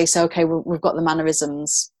need to say. So, okay, we've got the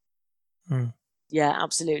mannerisms. Yeah,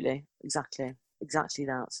 absolutely. Exactly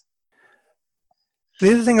that.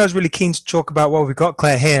 The other thing I was really keen to talk about while we've got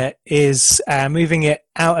Claire here is moving it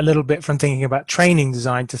out a little bit from thinking about training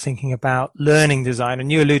design to thinking about learning design.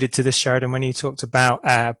 And you alluded to this, Sheridan, when you talked about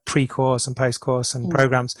pre-course and post-course and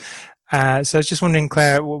programs. So I was just wondering,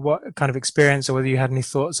 Claire, what kind of experience, or whether you had any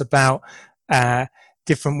thoughts about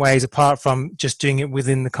different ways apart from just doing it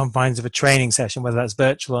within the confines of a training session, whether that's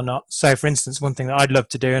virtual or not. So, for instance, one thing that I'd love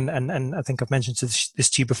to do, and I think I've mentioned this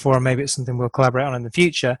to you before, and maybe it's something we'll collaborate on in the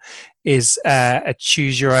future, is a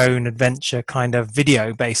choose your own adventure kind of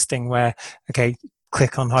video based thing where, okay,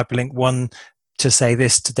 click on hyperlink 1 to say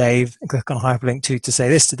this to Dave, and click on hyperlink 2 to say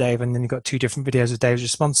this to Dave, and then you've got 2 different videos of Dave's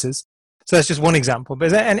responses. So that's just one example. But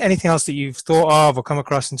is there anything else that you've thought of or come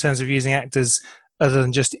across in terms of using actors other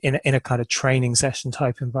than just in a kind of training session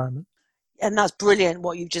type environment? And that's brilliant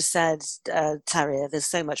what you've just said, Terry. There's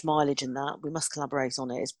so much mileage in that. We must collaborate on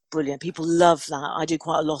it. It's brilliant. People love that. I do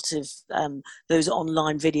quite a lot of those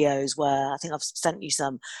online videos where I think I've sent you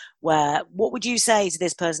some, where what would you say to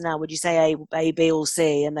this person now? Would you say A, B, or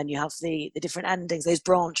C? And then you have the different endings, those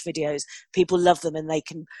branch videos. People love them and they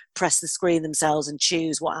can press the screen themselves and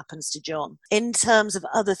choose what happens to John. In terms of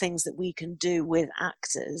other things that we can do with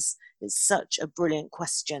actors, it's such a brilliant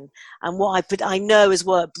question. And what I know has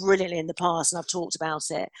worked brilliantly in the past, and I've talked about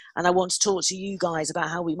it, and I want to talk to you guys about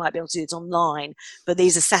how we might be able to do it online. But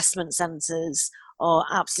these assessment centres are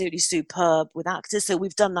absolutely superb with actors. So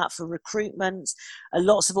we've done that for recruitment.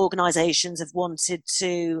 Lots of organisations have wanted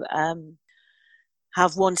to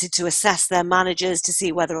assess their managers to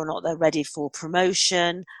see whether or not they're ready for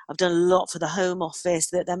promotion. I've done a lot for the Home Office.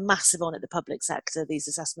 They're massive on it, the public sector, these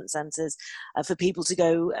assessment centres, for people to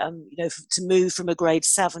go, to move from a grade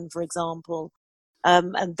 7, for example.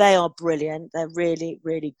 And they are brilliant. They're really,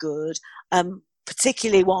 really good.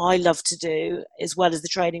 Particularly what I love to do, as well as the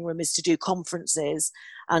training room, is to do conferences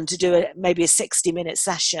and to do maybe a 60-minute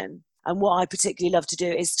session. And what I particularly love to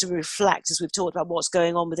do is to reflect, as we've talked about, what's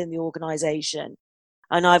going on within the organisation.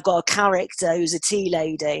 And I've got a character who's a tea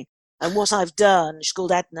lady. And what I've done, she's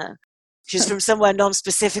called Edna. She's from somewhere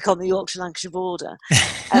non-specific on the Yorkshire-Lancashire border.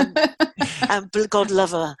 And God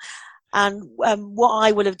love her. And what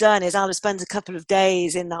I will have done is I'll have spent a couple of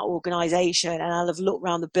days in that organisation, and I'll have looked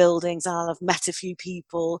around the buildings, and I'll have met a few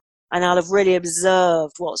people, and I'll have really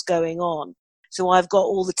observed what's going on. So I've got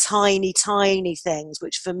all the tiny, tiny things,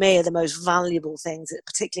 which for me are the most valuable things,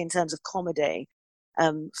 particularly in terms of comedy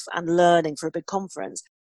and learning for a big conference.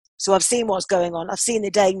 So I've seen what's going on. I've seen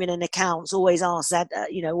the Damien and accounts always ask that,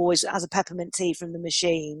 always has a peppermint tea from the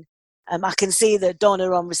machine. I can see that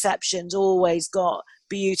Donna on reception's always got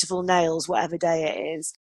beautiful nails, whatever day it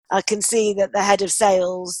is. I can see that the head of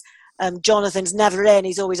sales, Jonathan's never in,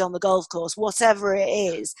 he's always on the golf course, whatever it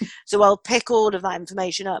is. So I'll pick all of that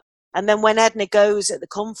information up. And then when Edna goes at the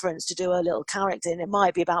conference to do her little character, and it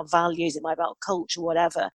might be about values, it might be about culture,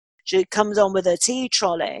 whatever, she comes on with her tea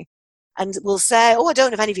trolley and will say, oh, I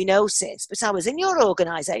don't know if any of you noticed, but I was in your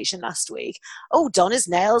organisation last week. Oh, Donna's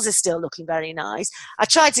nails are still looking very nice. I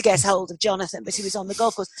tried to get hold of Jonathan, but he was on the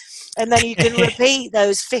golf course. And then you can repeat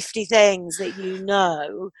those 50 things that you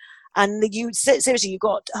know. And seriously, you've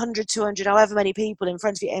got 100, 200, however many people in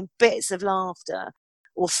front of you in bits of laughter,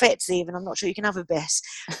 or fits even. I'm not sure you can have a bit.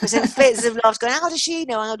 But in fits of laughter going, how does she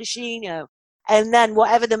know? How does she know? And then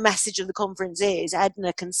whatever the message of the conference is,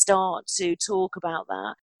 Edna can start to talk about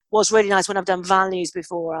that. What's really nice when I've done values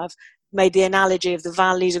before, I've made the analogy of the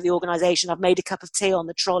values of the organisation. I've made a cup of tea on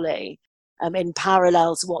the trolley in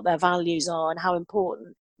parallel to what their values are and how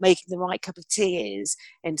important making the right cup of tea is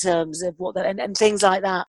in terms of what and things like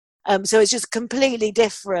that. So it's just completely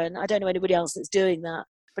different. I don't know anybody else that's doing that,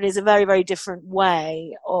 but it's a very, very different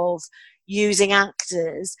way of using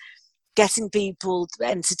actors. getting people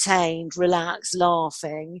entertained, relaxed,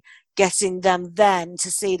 laughing, getting them then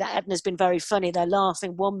to see that Edna's been very funny. They're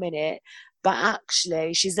laughing 1 minute, but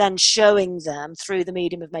actually she's then showing them through the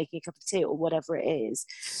medium of making a cup of tea or whatever it is,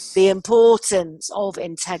 the importance of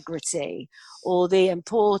integrity, or the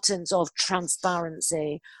importance of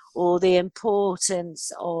transparency, or the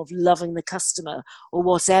importance of loving the customer, or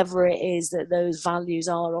whatever it is that those values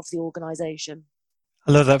are of the organisation.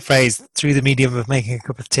 I love that phrase, through the medium of making a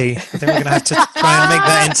cup of tea. I think we're going to have to try and make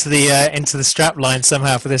that into the strap line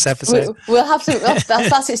somehow for this episode. We'll have to,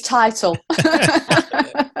 that's its title.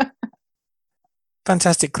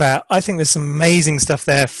 Fantastic, Claire. I think there's some amazing stuff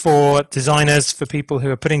there for designers, for people who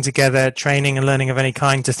are putting together training and learning of any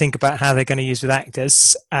kind to think about how they're going to use with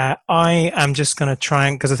actors. I am just going to try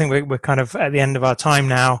and, because I think we're kind of at the end of our time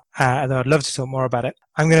now, although I'd love to talk more about it.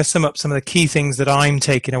 I'm going to sum up some of the key things that I'm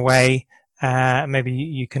taking away. Maybe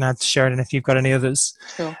you can add to Sheridan if you've got any others.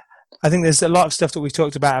 Sure. I think there's a lot of stuff that we've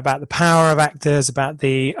talked about the power of actors, about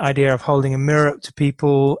the idea of holding a mirror up to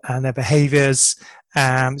people and their behaviors,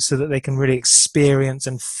 so that they can really experience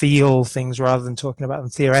and feel things rather than talking about them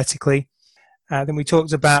theoretically. Then we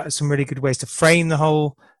talked about some really good ways to frame the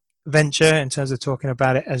whole venture in terms of talking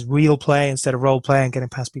about it as real play instead of role play and getting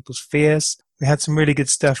past people's fears. We had some really good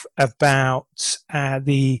stuff about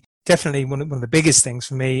definitely one of the biggest things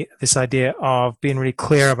for me, this idea of being really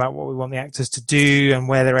clear about what we want the actors to do and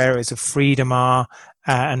where their areas of freedom are,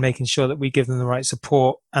 and making sure that we give them the right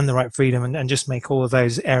support and the right freedom, and just make all of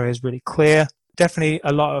those areas really clear. Definitely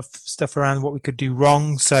a lot of stuff around what we could do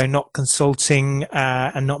wrong, so not consulting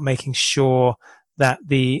and not making sure that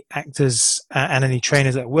the actors and any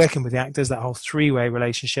trainers that are working with the actors, that whole three-way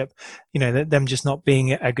relationship, them just not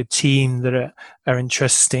being a good team that are in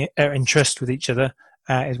trust with each other,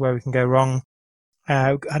 is where we can go wrong.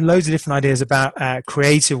 I had loads of different ideas about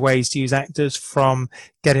creative ways to use actors, from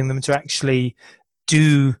getting them to actually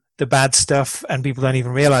do the bad stuff and people don't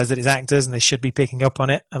even realize that it's actors and they should be picking up on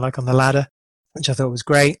it, like on the ladder, which I thought was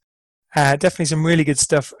great. Definitely some really good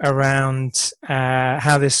stuff around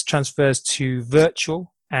how this transfers to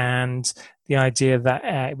virtual, and the idea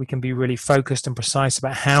that we can be really focused and precise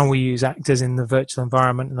about how we use actors in the virtual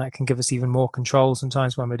environment, and that can give us even more control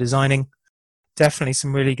sometimes when we're designing. Definitely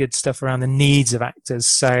some really good stuff around the needs of actors,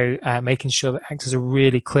 so making sure that actors are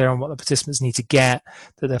really clear on what the participants need to get,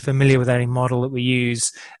 that they're familiar with any model that we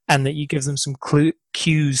use, and that you give them some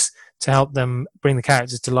cues to help them bring the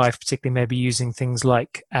characters to life, particularly maybe using things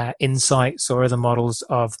like insights or other models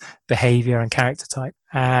of behavior and character type.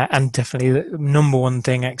 And definitely the number one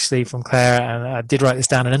thing actually from Claire, and I did write this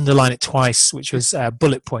down and underline it twice, which was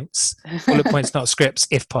bullet points. Bullet points, not scripts,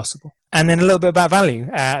 if possible. And then a little bit about value.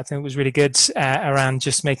 I think it was really good around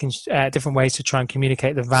just making different ways to try and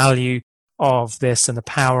communicate the value of this and the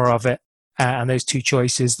power of it. And those two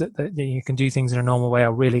choices that you can do things in a normal way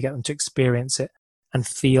or really get them to experience it and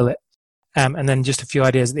feel it. And then just a few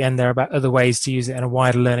ideas at the end there about other ways to use it in a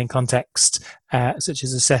wider learning context, such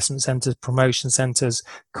as assessment centres, promotion centres,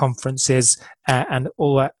 conferences, and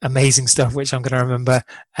all that amazing stuff, which I'm going to remember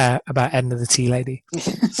about Edna the Tea Lady.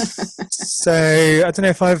 So I don't know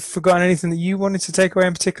if I've forgotten anything that you wanted to take away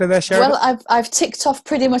in particular there, Sheridan? Well, I've ticked off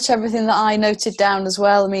pretty much everything that I noted down as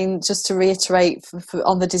well. I mean, just to reiterate,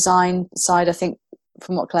 on the design side, I think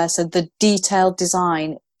from what Claire said, the detailed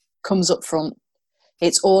design comes up front.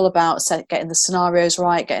 It's all about getting the scenarios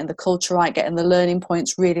right, getting the culture right, getting the learning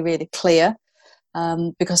points really, really clear.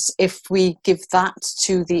 Because if we give that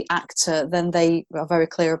to the actor, then they are very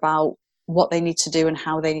clear about what they need to do and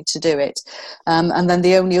how they need to do it. And then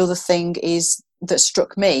the only other thing that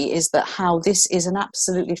struck me is that how this is an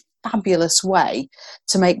absolutely fabulous way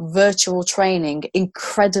to make virtual training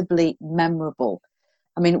incredibly memorable.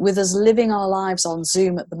 I mean, with us living our lives on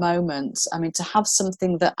Zoom at the moment, I mean, to have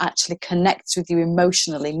something that actually connects with you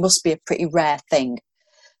emotionally must be a pretty rare thing.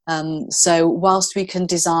 So whilst we can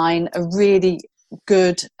design a really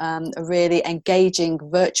good, a really engaging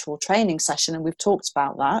virtual training session, and we've talked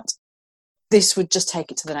about that, this would just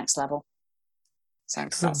take it to the next level. So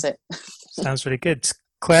that's it. Sounds really good.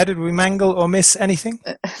 Claire, did we mangle or miss anything?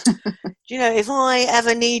 Do you know, if I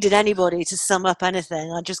ever needed anybody to sum up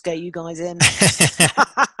anything, I'd just get you guys in.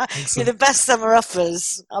 You're the best summer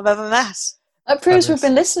uppers I've ever met. That proves we've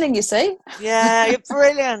been listening, you see. Yeah, you're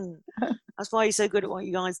brilliant. That's why you're so good at what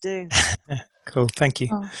you guys do. Cool, thank you.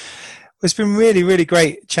 Well, it's been really, really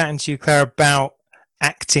great chatting to you, Claire, about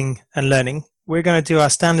acting and learning. We're going to do our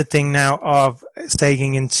standard thing now of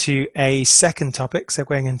segueing into a second topic,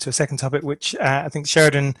 segueing into a second topic, which I think,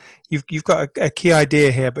 Sheridan, you've got a key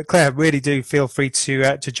idea here, but Claire, really do feel free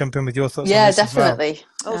to jump in with your thoughts on this definitely.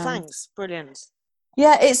 as well. Oh, thanks. Brilliant.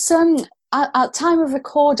 Yeah, it's at time of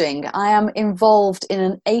recording, I am involved in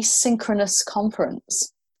an asynchronous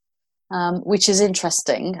conference, which is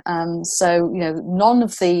interesting. So, none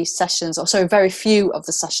of the sessions, or so very few of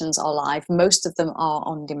the sessions are live. Most of them are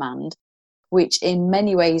on demand, which in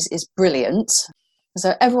many ways is brilliant.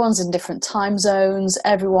 So everyone's in different time zones.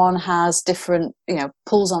 Everyone has different,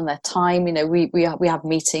 pulls on their time. We have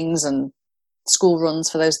meetings and school runs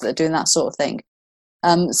for those that are doing that sort of thing.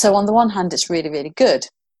 So on the one hand, it's really, really good.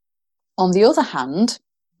 On the other hand,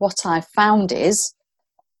 what I've found is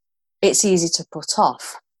it's easy to put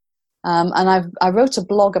off. And I wrote a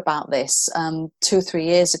blog about this 2 or 3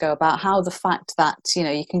 years ago about how the fact that,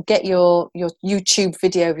 you can get your YouTube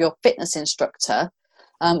video of your fitness instructor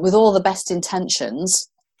with all the best intentions,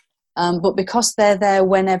 but because they're there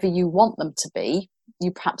whenever you want them to be,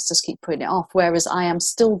 you perhaps just keep putting it off. Whereas I am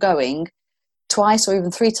still going twice or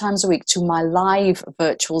even 3 times a week to my live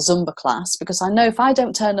virtual Zumba class, because I know if I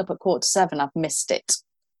don't turn up at 6:45, I've missed it.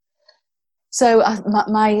 So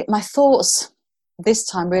my thoughts this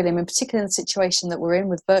time, really, I mean, particularly in the situation that we're in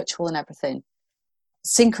with virtual and everything,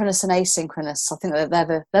 synchronous and asynchronous, I think that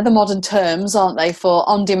they're the modern terms, aren't they, for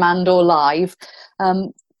on demand or live.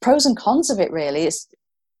 Pros and cons of it, really.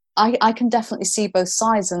 I can definitely see both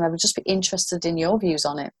sides, and I would just be interested in your views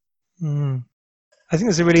on it. I think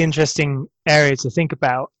it's a really interesting area to think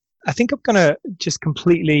about. I think I'm going to just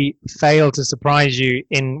completely fail to surprise you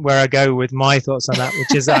in where I go with my thoughts on that,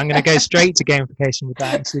 which is that I'm going to go straight to gamification with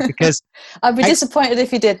that, actually, because I'd be disappointed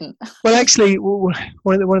if you didn't. Well, actually, one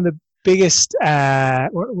of the biggest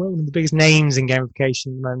names in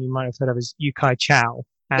gamification you might have heard of is Yukai Chao,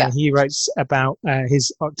 and he writes about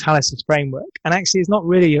his Octalysis framework. And actually, it's not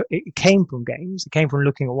really. It came from games. It came from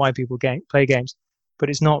looking at why people play games, but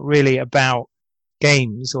it's not really about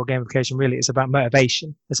games or gamification. Really, it's about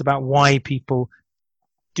motivation. It's about why people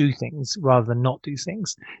do things rather than not do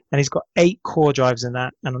things. And he's got 8 core drives in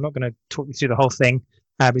that. And I'm not going to talk you through the whole thing.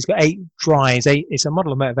 But he's got 8 drives. It's a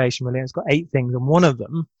model of motivation, really. And it's got 8 things, and one of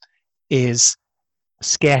them is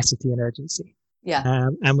scarcity and urgency. Yeah.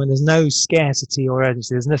 And when there's no scarcity or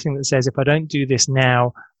urgency, there's nothing that says if I don't do this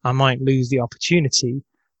now, I might lose the opportunity.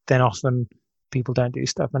 Then often people don't do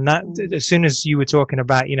stuff. And that, as soon as you were talking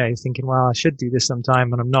about, thinking, well, I should do this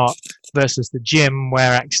sometime and I'm not, versus the gym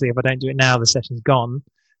where actually if I don't do it now, the session's gone.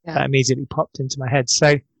 That immediately popped into my head.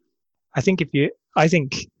 So I think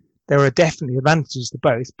there are definitely advantages to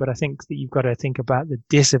both, but I think that you've got to think about the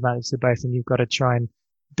disadvantages to both, and you've got to try and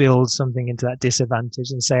build something into that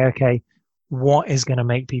disadvantage and say, okay, what is going to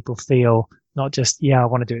make people feel not just, I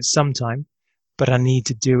want to do it sometime, but I need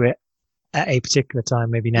to do it at a particular time,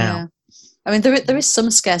 maybe now. Yeah. I mean, there is some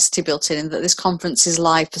scarcity built in that this conference is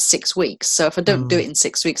live for 6 weeks. So if I don't do it in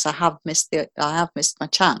 6 weeks, I have missed my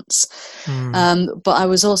chance. But I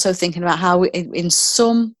was also thinking about how with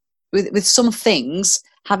some things,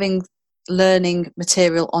 having learning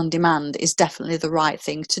material on demand is definitely the right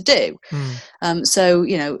thing to do. So,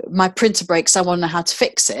 my printer breaks, I want to know how to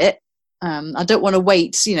fix it. I don't want to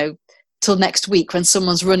wait, till next week when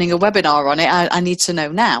someone's running a webinar on it. I need to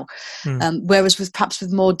know now. Whereas with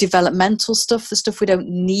more developmental stuff, the stuff we don't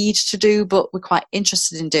need to do but we're quite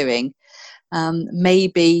interested in doing,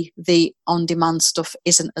 maybe the on-demand stuff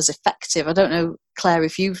isn't as effective. I don't know, Claire,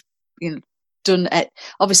 if you've done it.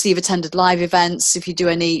 Obviously you've attended live events. If you do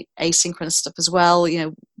any asynchronous stuff as well,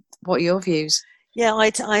 what are your views? Yeah,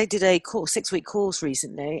 I did a 6-week course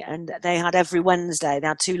recently, and they had every Wednesday, they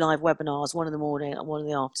had 2 live webinars, one in the morning and one in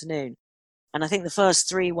the afternoon. And I think the first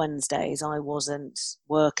 3 Wednesdays I was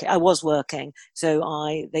working,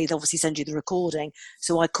 so they'd obviously send you the recording.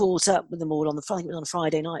 So I caught up with them all on a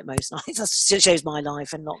Friday night most nights. That shows my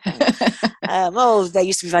life and not they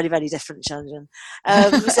used to be very, very different children.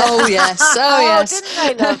 Oh yes,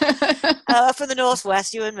 didn't they, love? Up in the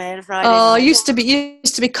northwest, you and me, on Friday. Oh, night. used to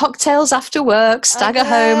be cocktails after work, stagger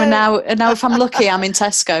home, and now if I'm lucky, I'm in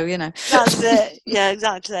Tesco. That's it. Yeah,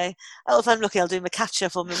 exactly. Oh, if I'm lucky, I'll do my catch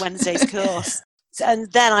up on my Wednesday's course.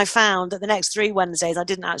 And then I found that the next 3 Wednesdays I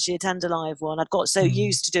didn't actually attend a live one. I'd got so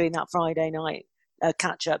used to doing that Friday night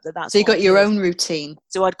catch up that's so you got your own routine.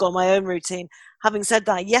 So I'd got my own routine. Having said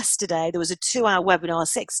that, yesterday there was a 2-hour webinar,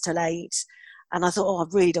 6 till 8, and I thought, I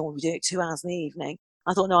really don't want to be doing it 2 hours in the evening.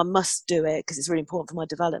 I thought, no, I must do it because it's really important for my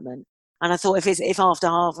development. And I thought if after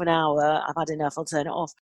half an hour I've had enough, I'll turn it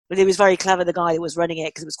off. But he was very clever, the guy that was running it,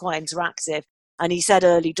 because it was quite interactive. And he said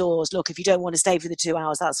early doors, look, if you don't want to stay for the 2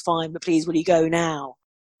 hours, that's fine, but please, will you go now?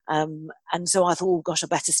 And so I thought, oh gosh, I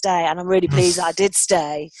better stay. And I'm really pleased that I did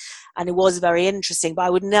stay. And it was very interesting, but I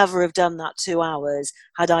would never have done that 2 hours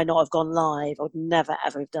had I not have gone live. I would never,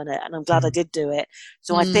 ever have done it. And I'm glad I did do it.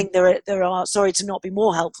 So I think there are, sorry to not be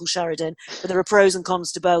more helpful, Sheridan, but there are pros and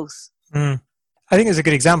cons to both. I think it's a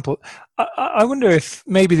good example. I wonder if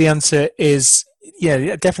maybe the answer is,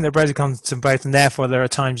 yeah, definitely there are pros and cons to both, and therefore there are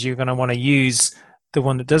times you're going to want to use the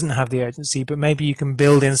one that doesn't have the urgency, but maybe you can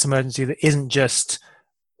build in some urgency that isn't just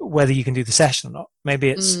whether you can do the session or not. Maybe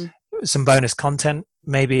it's some bonus content.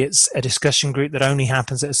 Maybe it's a discussion group that only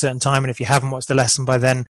happens at a certain time, and if you haven't watched the lesson by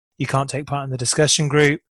then, you can't take part in the discussion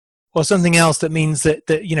group, or something else that means that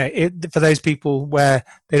for those people where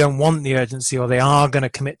they don't want the urgency, or they are going to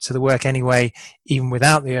commit to the work anyway, even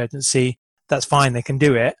without the urgency, that's fine, they can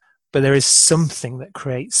do it, but there is something that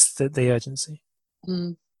creates the urgency.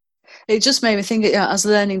 It just made me think, as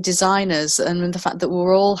learning designers, and the fact that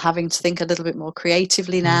we're all having to think a little bit more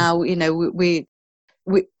creatively now. We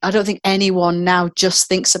I don't think anyone now just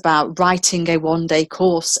thinks about writing a one-day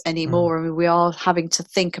course anymore. I mean, we are having to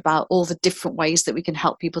think about all the different ways that we can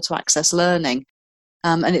help people to access learning.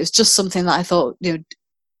 And it was just something that I thought,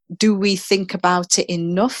 do we think about it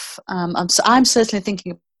enough? I'm certainly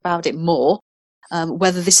thinking about it more,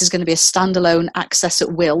 whether this is going to be a standalone access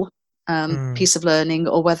at will piece of learning,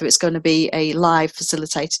 or whether it's going to be a live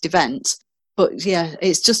facilitated event. But yeah,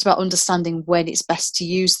 it's just about understanding when it's best to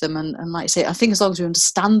use them. And like I say, I think as long as we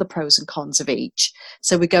understand the pros and cons of each,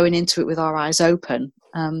 so we're going into it with our eyes open,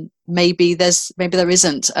 maybe there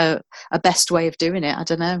isn't a best way of doing it. I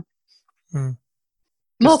don't know.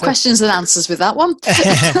 More questions than answers with that one.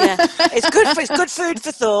 Yeah. It's good food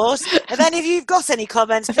for thought. If any of you've got any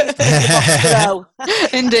comments, please put it in the box below.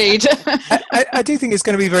 Indeed. I do think it's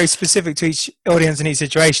going to be very specific to each audience and each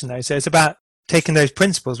situation, though. So it's about taking those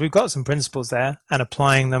principles. We've got some principles there, and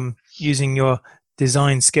applying them using your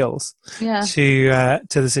design skills to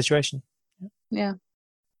the situation. Yeah.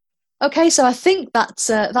 Okay, so I think that's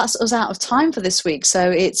us out of time for this week. So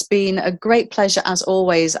it's been a great pleasure as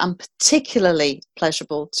always, and particularly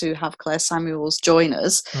pleasurable to have Claire Samuels join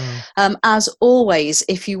us. As always,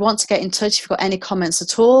 if you want to get in touch, if you've got any comments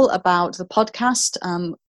at all about the podcast,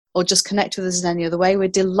 or just connect with us in any other way, we're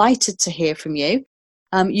delighted to hear from you.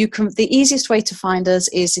 The easiest way to find us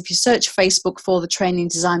is if you search Facebook for the Training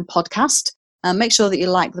Design Podcast. Make sure that you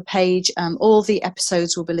like the page. All the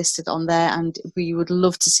episodes will be listed on there, and we would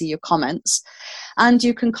love to see your comments. And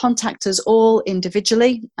you can contact us all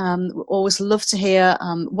individually. We always love to hear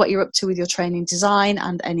what you're up to with your training design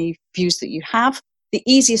and any views that you have. The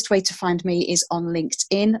easiest way to find me is on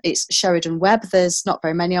LinkedIn. It's Sheridan Webb. There's not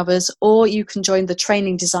very many of us. Or you can join the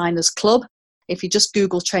Training Designers Club. If you just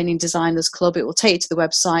Google Training Designers Club, it will take you to the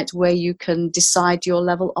website where you can decide your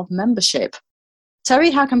level of membership.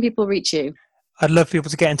 Terry, how can people reach you? I'd love people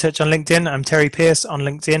to get in touch on LinkedIn. I'm Terry Pierce on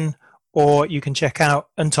LinkedIn, or you can check out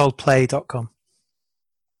untoldplay.com.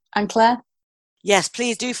 And Claire? Yes,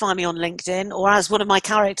 please do find me on LinkedIn, or as one of my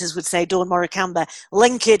characters would say, Dawn Morikamba,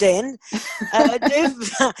 LinkedIn.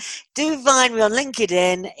 Do find me on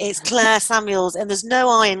LinkedIn. It's Claire Samuels, and there's no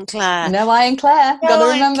I in Claire. No I in Claire. Got to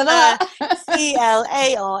remember that.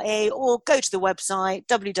 CLARA, or go to the website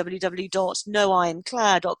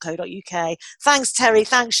www.noinclaire.co.uk. Thanks, Terry.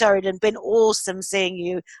 Thanks, Sheridan. Been awesome seeing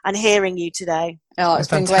you and hearing you today. Oh, it's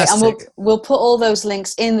been great. And we'll put all those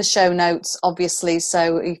links in the show notes, obviously,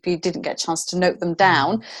 so if you didn't get a chance to note them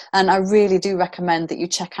down. And I really do recommend that you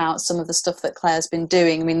check out some of the stuff that Claire's been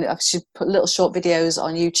doing. I mean, she's put little short videos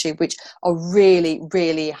on YouTube, which are really,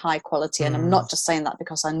 really high quality. And I'm not just saying that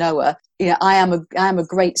because I know her. I am a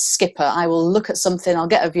great skipper. I will look at something, I'll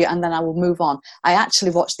get a view, and then I will move on. I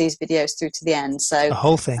actually watch these videos through to the end. So the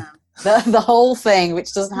whole thing. The whole thing,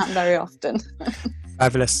 which doesn't happen very often.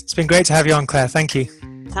 Fabulous. It's been great to have you on, Claire. Thank you.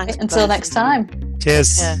 Thanks. Until next time.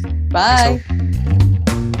 Cheers. Yeah. Bye.